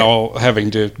without all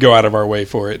having to go out of our way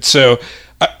for it. So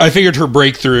I figured her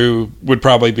breakthrough would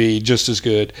probably be just as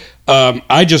good.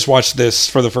 I just watched this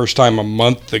for the first time a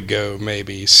month ago,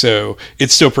 maybe. So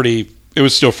it's still it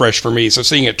was still fresh for me. So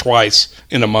seeing it twice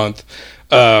in a month,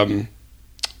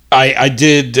 I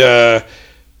did.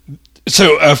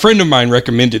 So a friend of mine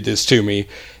recommended this to me.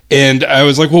 And I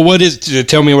was like, well,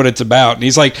 tell me what it's about. And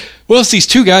he's like, well, it's these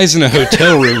two guys in a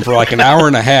hotel room for like an hour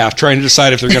and a half trying to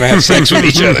decide if they're going to have sex with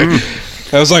each other.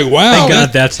 I was like, wow. Thank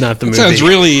God that's not the movie. Sounds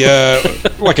really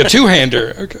like a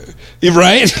two-hander. Okay.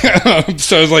 Right?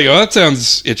 So I was like, oh, that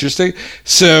sounds interesting.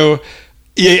 So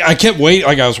yeah, I kept waiting.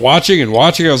 Like I was watching. I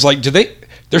was like,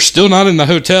 they're still not in the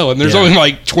hotel. And there's only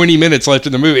like 20 minutes left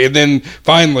in the movie. And then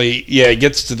finally, it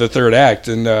gets to the third act.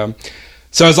 And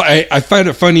so I was like, I find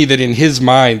it funny that in his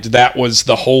mind, that was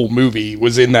the whole movie,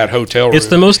 was in that hotel room. It's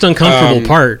the most uncomfortable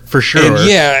part, for sure.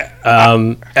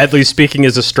 And at least speaking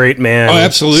as a straight man,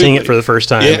 absolutely. Seeing it for the first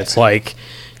time, it's like,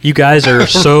 you guys are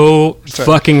so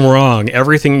fucking wrong.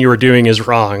 Everything you are doing is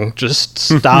wrong. Just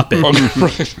stop it.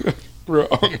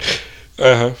 Wrong.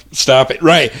 Stop it.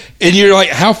 Right. And you're like,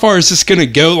 how far is this going to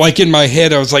go? Like in my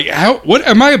head, I was like, what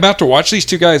am I about to watch these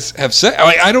two guys have sex?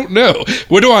 Like, I don't know.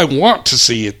 What do I want to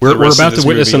see? We're about to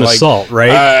witness an assault,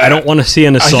 right? I don't want to see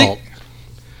an assault.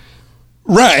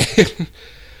 Right.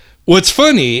 What's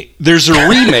funny, there's a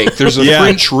remake. There's a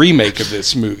French remake of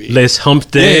this movie. Les Humpes.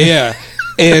 Yeah.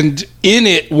 And in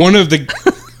it, one of the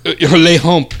Les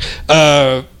Humpes,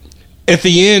 at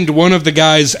the end, one of the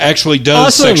guys actually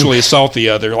does sexually assault the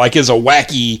other, like as a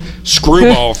wacky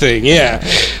screwball thing. Yeah.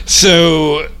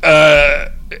 So,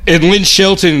 and Lynn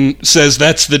Shelton says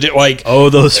that's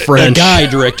those French. The guy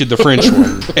directed the French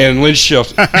one, and Lynn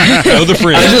Shelton. The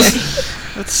French.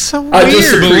 That's so weird. I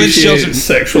just appreciate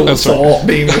sexual assault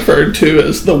being referred to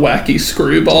as the wacky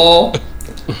screwball.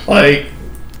 Like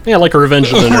a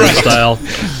Revenge of the Nerds style.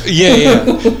 Yeah.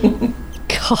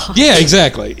 God. Yeah,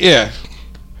 exactly. Yeah.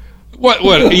 What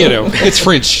it's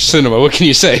French cinema. What can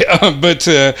you say? But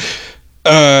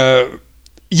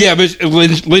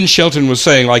Lynn Shelton was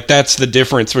saying like that's the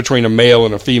difference between a male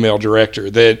and a female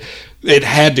director, that it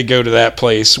had to go to that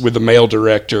place with the male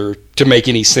director to make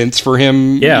any sense for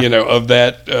him, of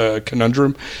that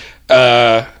conundrum.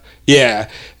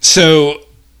 So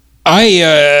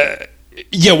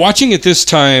watching it this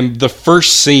time, the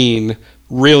first scene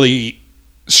really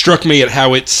struck me at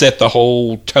how it set the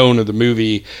whole tone of the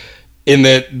movie, in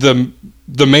that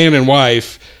the man and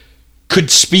wife could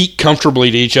speak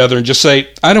comfortably to each other and just say,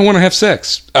 I don't want to have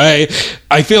sex. I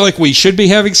feel like we should be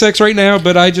having sex right now,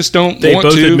 but I just don't want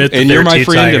both to. admit that And you're they're my too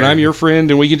friend, tired. and I'm your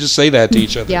friend, and we can just say that to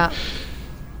each other. Yeah.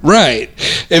 Right.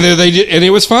 And then and it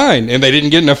was fine. And they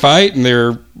didn't get in a fight, and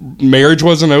their marriage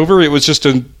wasn't over. It was just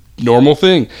a normal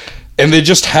thing. And then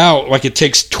just how, like, it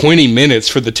takes 20 minutes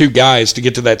for the two guys to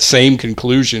get to that same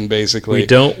conclusion, basically. We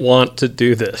don't want to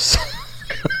do this.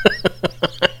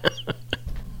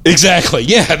 Exactly.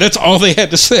 Yeah, that's all they had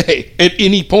to say at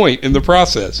any point in the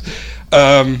process.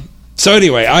 So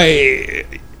anyway,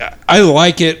 I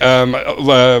like it.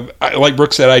 Like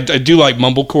Brooke said, I do like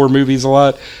mumblecore movies a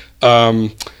lot.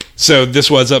 So this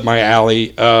was up my alley.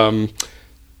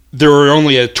 There were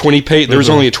only a 20-page. There was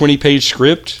only a 20-page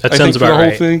script. That I sounds think, for about the whole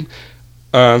right.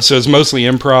 thing. So it's mostly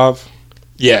improv.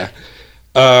 Yeah.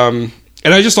 And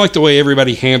I just like the way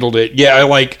everybody handled it. Yeah, I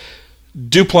like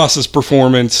Duplass's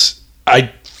performance.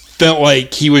 I felt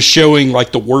like he was showing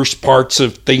like the worst parts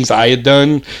of things I had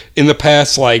done in the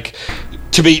past, like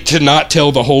to not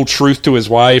tell the whole truth to his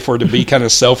wife, or to be kind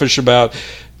of selfish about,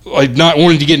 like, not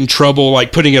wanting to get in trouble,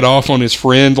 like putting it off on his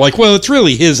friend, like, well, it's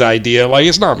really his idea, like,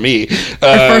 it's not me.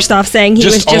 Or first off, saying he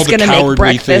was all just the going to make cowardly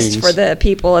breakfast things. for the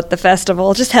people at the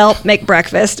festival. Just help make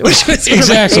breakfast, which was one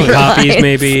Exactly. of my favorite Copies, lines.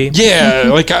 maybe. Yeah,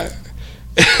 like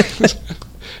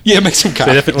yeah, make some copies.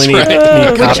 They definitely right.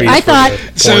 need copies. I for thought-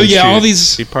 the So porn yeah, all shoot.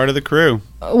 these. Be part of the crew.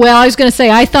 Well, I was going to say,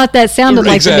 I thought that sounded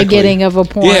like Exactly. the beginning of a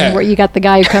porn Yeah. where you got the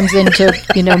guy who comes in to,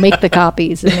 make the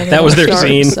copies. And then it That was all their starts,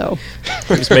 scene. So.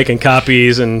 He was making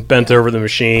copies and bent over the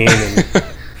machine,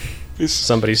 and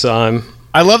somebody saw him.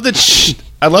 I love that.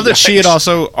 She had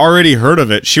also already heard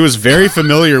of it. She was very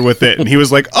familiar with it, and he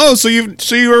was like, "Oh, so you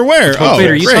were aware? Oh, Wait,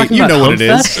 are you great. talking You about know what it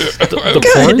is." Humpfest? The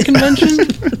porn convention?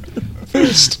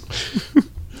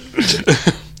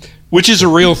 Which is a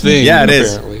real thing. Yeah, it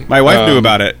is. apparently. My wife knew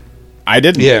about it. I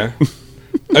didn't. Yeah.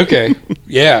 Okay.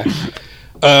 Yeah.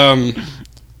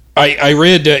 I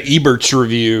read Ebert's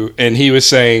review, and he was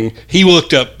saying he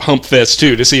looked up Humpfest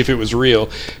too to see if it was real,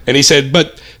 and he said,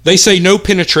 but they say no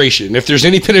penetration. If there's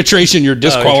any penetration, you're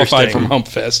disqualified from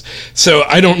interesting. Humpfest. So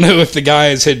I don't know if the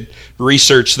guys had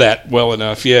researched that well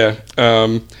enough. Yeah.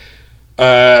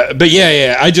 But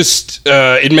yeah. I just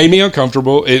it made me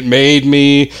uncomfortable. It made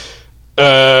me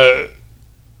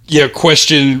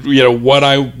question what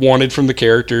I wanted from the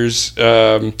characters.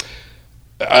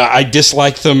 I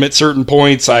disliked them at certain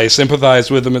points. I sympathized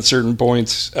with them at certain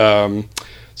points. So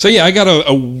yeah, I got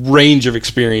a range of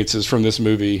experiences from this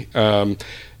movie.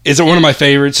 Is it one of my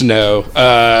favorites? No.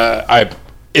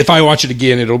 If I watch it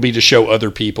again, it'll be to show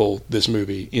other people this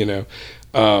movie.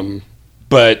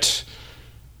 But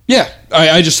yeah,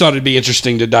 I just thought it'd be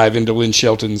interesting to dive into Lynn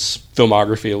Shelton's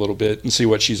filmography a little bit and see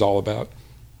what she's all about.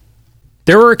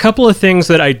 There were a couple of things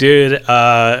that I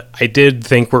did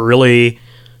think were really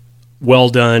well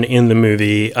done in the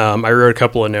movie. I wrote a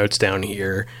couple of notes down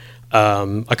here,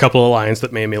 a couple of lines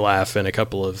that made me laugh, and a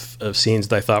couple of scenes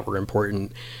that I thought were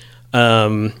important.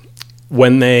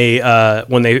 When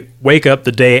they wake up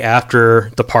the day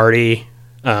after the party,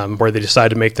 where they decide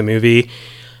to make the movie,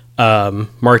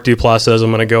 Mark Duplass says,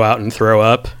 "I'm going to go out and throw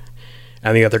up,"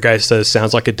 and the other guy says,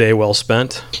 "Sounds like a day well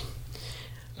spent."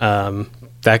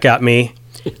 That got me.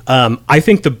 I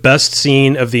think the best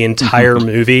scene of the entire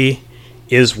movie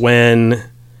is when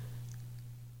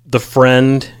the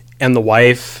friend and the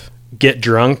wife get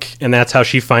drunk, and that's how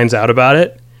she finds out about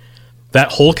it.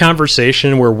 That whole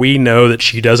conversation where we know that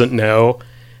she doesn't know,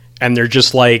 and they're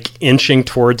just like inching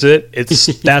towards it.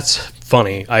 That's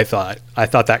funny. I thought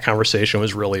that conversation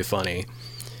was really funny.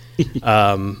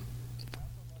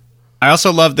 I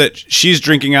also love that she's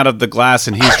drinking out of the glass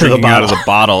and he's drinking out of the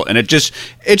bottle, and it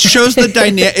shows the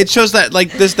dynamic. It shows that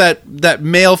like that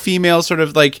male female sort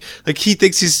of like he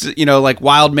thinks he's like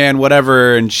wild man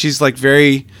whatever, and she's like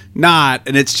very not,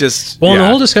 and it's just the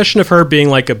whole discussion of her being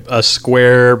like a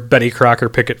square Betty Crocker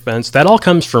picket fence, that all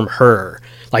comes from her.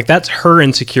 Like that's her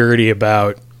insecurity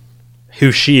about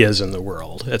who she is in the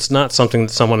world. It's not something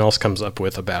that someone else comes up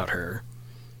with about her.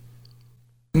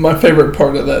 My favorite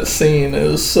part of that scene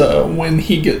is when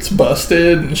he gets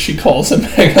busted and she calls him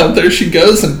back out there. She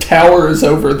goes and towers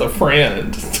over the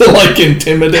friend to like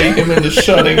intimidate him into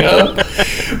shutting up.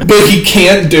 But he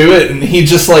can't do it, and he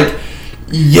just like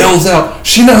yells out,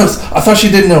 "She knows! I thought she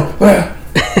didn't know."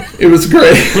 It was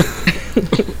great.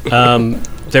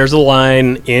 There's a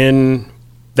line in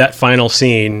that final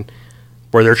scene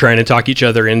where they're trying to talk each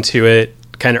other into it,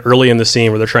 kind of early in the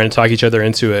scene where they're trying to talk each other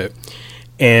into it.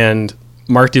 And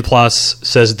Mark Duplass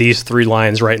says these three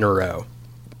lines right in a row.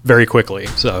 very quickly,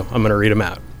 so I'm going to read them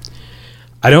out.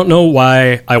 I don't know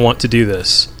why I want to do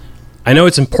this. I know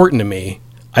it's important to me.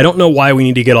 I don't know why we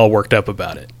need to get all worked up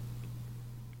about it.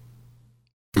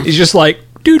 He's just like,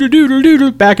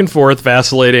 doo-doo-doo-doo-doo, back and forth,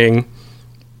 vacillating,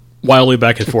 wildly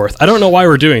back and forth. I don't know why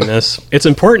we're doing this. It's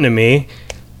important to me.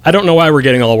 I don't know why we're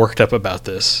getting all worked up about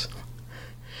this.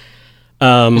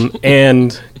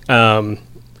 Did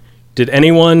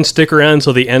anyone stick around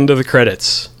till the end of the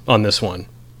credits on this one?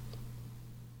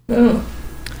 No.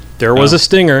 There was a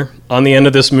stinger on the end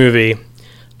of this movie.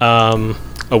 A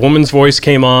woman's voice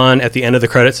came on at the end of the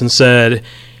credits and said,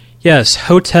 "Yes,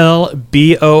 Hotel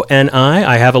BONI,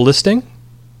 I have a listing."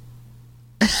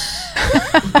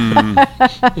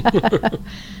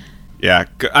 Yeah,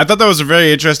 I thought that was a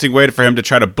very interesting way for him to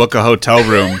try to book a hotel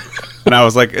room. And I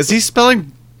was like, is he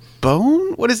spelling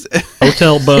bone? What is it?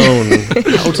 Hotel Bone.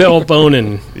 Hotel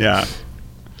Bonin. Yeah.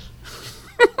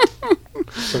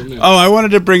 Oh, I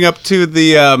wanted to bring up too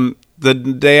the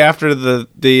day after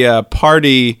the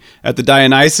party at the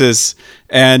Dionysus,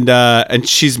 and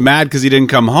she's mad because he didn't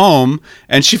come home,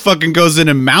 and she fucking goes in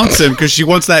and mounts him because she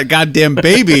wants that goddamn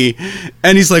baby,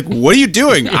 and he's like, "What are you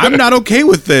doing? I'm not okay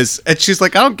with this." And she's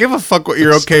like, "I don't give a fuck what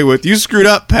you're okay with. You screwed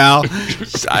up, pal."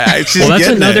 She's well, that's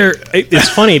another. It's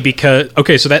funny because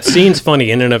so that scene's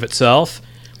funny in and of itself,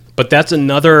 but that's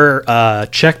another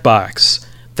checkbox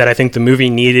that I think the movie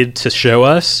needed to show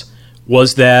us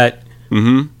was that.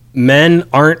 Mm-hmm. Men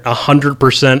aren't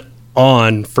 100%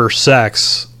 on for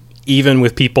sex, even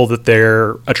with people that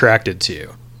they're attracted to,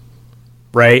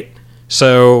 right?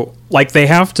 So, like, they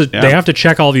have to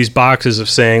check all these boxes of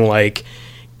saying, like,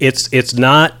 it's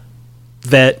not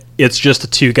that it's just the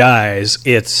two guys.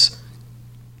 It's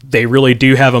they really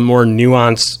do have a more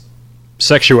nuanced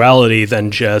sexuality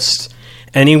than just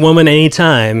any woman,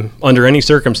 anytime, under any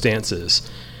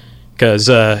circumstances. Because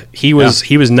he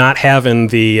was not having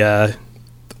the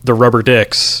rubber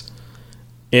dicks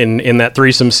in that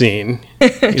threesome scene.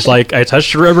 He's like, I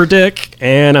touched a rubber dick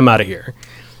and I'm out of here.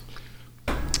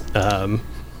 And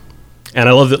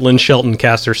I love that Lynn Shelton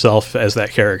cast herself as that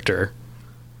character,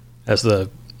 as the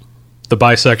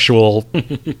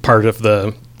bisexual part of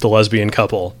the lesbian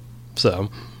couple.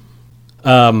 So,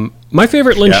 my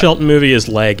favorite Lynn Shelton movie is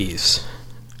Laggies.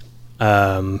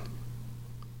 I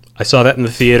saw that in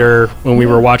the theater when we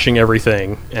were watching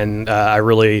everything, and I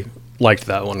really liked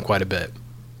that one quite a bit.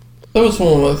 That was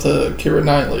one with Keira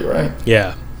Knightley, right?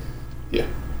 Yeah. Yeah.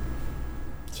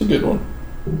 It's a good one.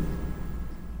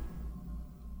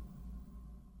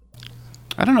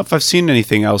 I don't know if I've seen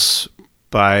anything else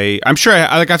by... I'm sure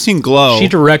I've seen Glow. She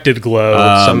directed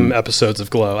Glow, some episodes of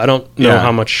Glow. I don't know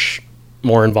how much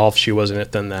more involved she was in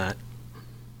it than that.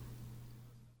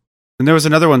 And there was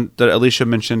another one that Alicia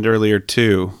mentioned earlier,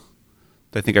 too,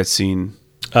 that I think I'd seen.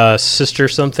 Sister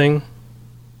something?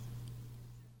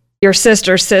 Your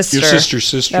sister's sister. Your sister's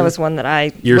sister. That was one that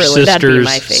that'd be sister's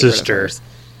my favorite sister. of hers.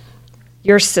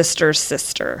 Your sister's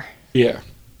sister. Yeah.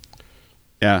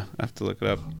 Yeah, I have to look it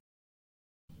up.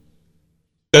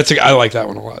 I like that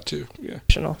one a lot too. Yeah.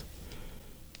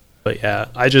 But yeah,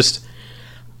 I don't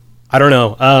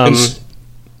know.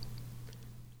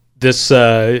 This,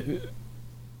 I'm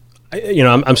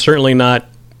certainly not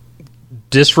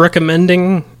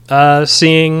disrecommending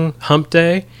seeing Hump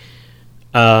Day.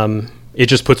 It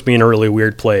just puts me in a really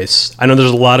weird place. I know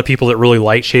there's a lot of people that really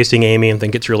like Chasing Amy and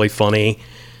think it's really funny,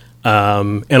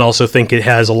 and also think it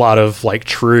has a lot of like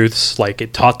truths, like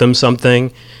it taught them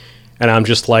something. And I'm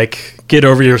just like, get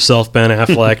over yourself, Ben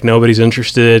Affleck. Nobody's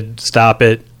interested. Stop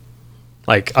it.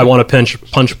 Like, I want to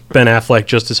punch Ben Affleck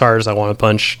just as hard as I want to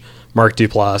punch Mark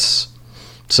Duplass.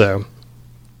 So,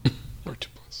 Mark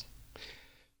Duplass.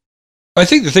 I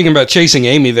think the thing about Chasing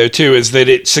Amy, though, too, is that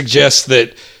it suggests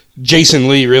that Jason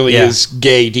Lee really is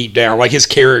gay deep down. Like, his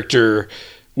character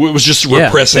was just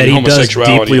repressing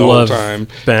homosexuality all the time.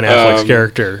 Ben Affleck's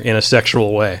character in a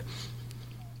sexual way.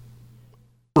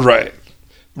 Right.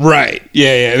 Right.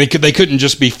 Yeah. They couldn't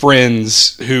just be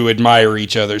friends who admire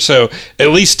each other. So at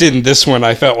least in this one,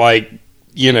 I felt like,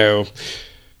 it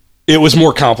was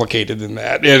more complicated than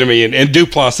that. And I mean, and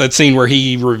Duplass, that scene where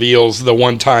he reveals the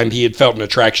one time he had felt an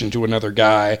attraction to another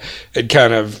guy, had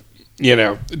kind of,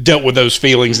 dealt with those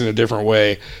feelings in a different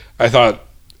way. I thought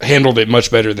handled it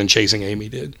much better than Chasing Amy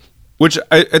did. Which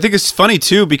I think is funny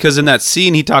too, because in that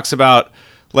scene he talks about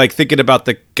like thinking about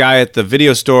the guy at the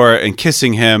video store and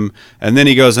kissing him, and then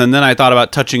he goes, and then I thought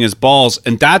about touching his balls,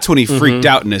 and that's when he freaked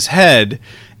out in his head.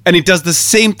 And he does the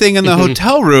same thing in the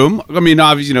hotel room. I mean,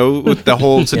 obviously, with the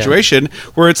whole situation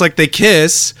where it's like they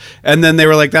kiss, and then they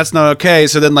were like, "That's not okay."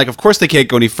 So then, like, of course, they can't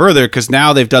go any further because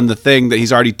now they've done the thing that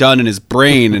he's already done in his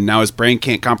brain, and now his brain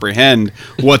can't comprehend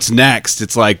what's next.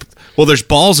 It's like, well, there's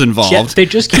balls involved. Yeah, they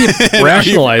just keep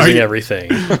rationalizing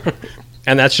everything.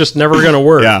 And that's just never going to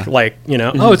work. Yeah. Like,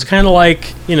 oh, it's kind of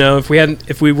like,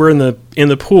 if we were in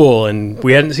the pool and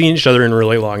we hadn't seen each other in a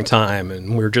really long time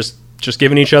and we were just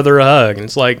giving each other a hug, and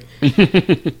it's like,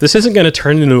 this isn't going to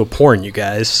turn into a porn, you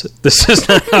guys. This is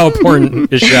not how a porn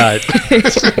is shot.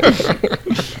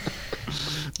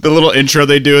 The little intro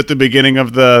they do at the beginning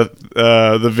of the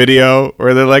video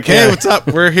where they're like, "Hey, what's up?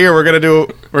 We're here. We're gonna do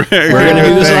We're gonna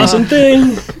do this awesome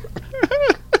thing."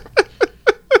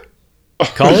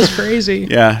 Call us crazy.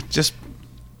 Yeah, just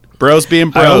bros being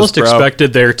bros. I almost bro.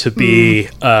 expected there to be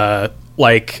a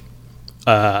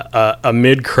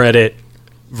mid-credit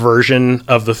version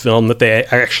of the film that they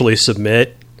actually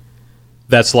submit.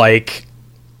 That's like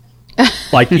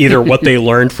either what they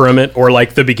learned from it or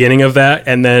like the beginning of that,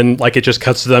 and then like it just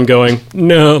cuts to them going,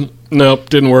 "No,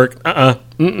 didn't work.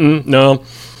 No."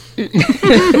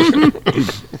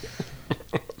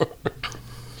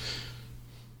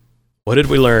 What did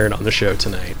we learn on the show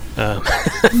tonight?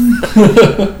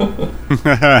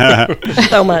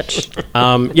 So much.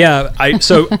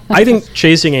 I think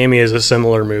Chasing Amy is a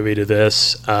similar movie to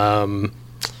this. I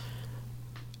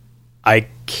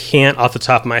can't off the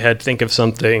top of my head think of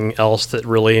something else that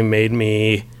really made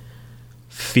me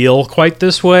feel quite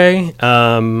this way.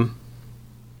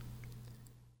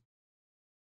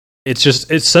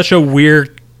 It's such a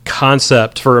weird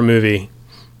concept for a movie.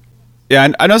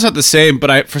 Yeah, I know it's not the same,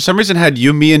 but I for some reason had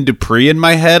You, Me, and Dupree in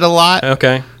my head a lot.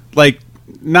 Okay. Like,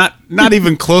 not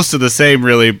even close to the same,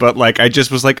 really, but like I just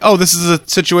was like, oh, this is a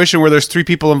situation where there's three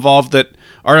people involved that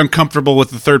are uncomfortable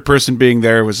with the third person being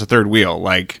there was a third wheel,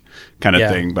 like, kind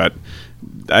of thing. But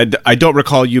I don't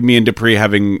recall You, Me, and Dupree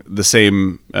having the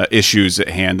same issues at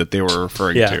hand that they were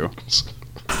referring to.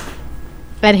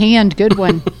 At hand, good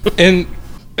one. And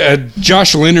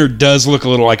Josh Leonard does look a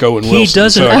little like Owen Wilson. He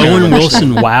does an Owen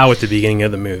Wilson wow at the beginning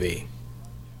of the movie.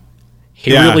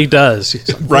 He really does.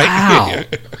 Right? Wow.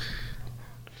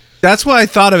 That's why I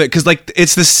thought of it, because like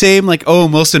it's the same like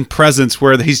Owen Wilson presence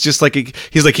where he's just like he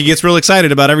gets real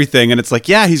excited about everything, and it's like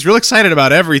he's real excited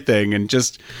about everything and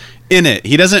just in it.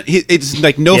 It's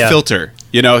like no filter,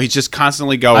 He's just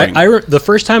constantly going. The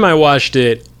first time I watched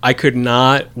it, I could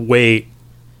not wait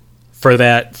for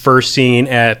that first scene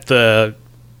at the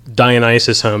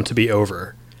Dionysus home to be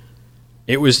over.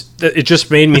 It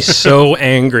just made me so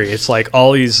angry. It's like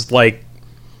all these like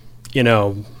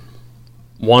wannabe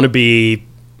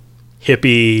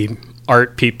hippie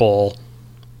art people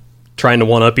trying to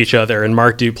one up each other, and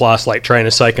Mark Duplass like trying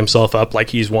to psych himself up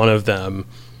like he's one of them.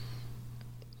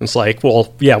 It's like,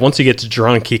 well, yeah, once he gets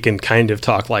drunk he can kind of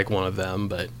talk like one of them,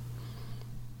 but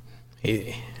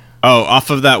off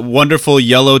of that wonderful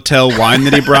Yellowtail wine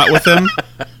that he brought with him.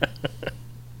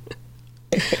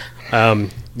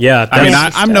 Yeah, I mean,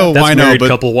 I'm no that's wino, married but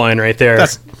couple wine right there.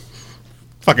 That's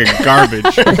fucking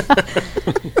garbage.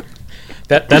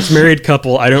 That's married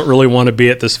couple. I don't really want to be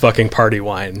at this fucking party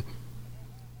wine.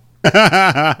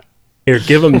 Here,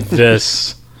 give them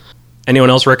this. Anyone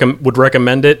else would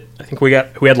recommend it? I think we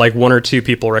had like one or two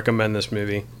people recommend this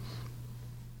movie.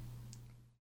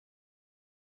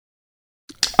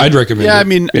 I'd recommend it. I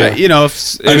mean,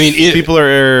 if people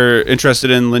are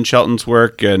interested in Lynn Shelton's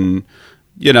work and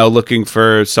looking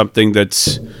for something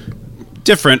that's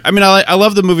different. I mean, I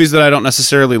love the movies that I don't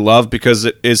necessarily love because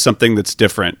it is something that's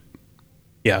different.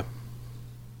 Yeah.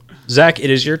 Zach,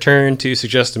 it is your turn to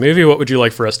suggest a movie. What would you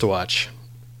like for us to watch?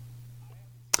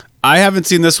 I haven't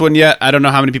seen this one yet. I don't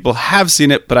know how many people have seen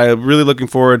it, but I'm really looking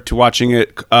forward to watching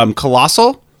it.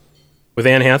 Colossal? With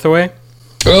Anne Hathaway?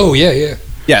 Oh, yeah.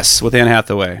 Yes, with Anne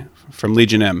Hathaway from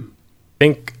Legion M.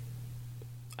 I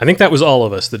think that was all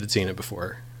of us that had seen it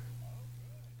before.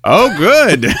 Oh,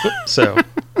 good. So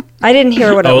I didn't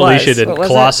hear what it was. Alicia did. What was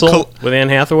Colossal with Anne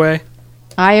Hathaway?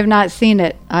 I have not seen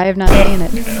it.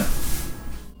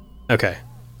 Okay.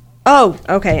 Oh,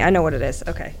 okay. I know what it is.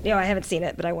 Okay. I haven't seen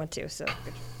it, but I want to. So.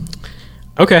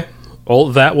 Okay. Well,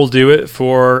 that will do it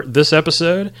for this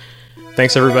episode.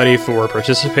 Thanks, everybody, for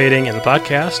participating in the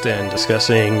podcast and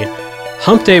discussing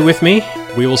Hump Day with me.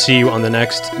 We will see you on the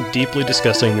next Deeply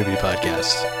Discussing Movie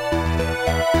podcast.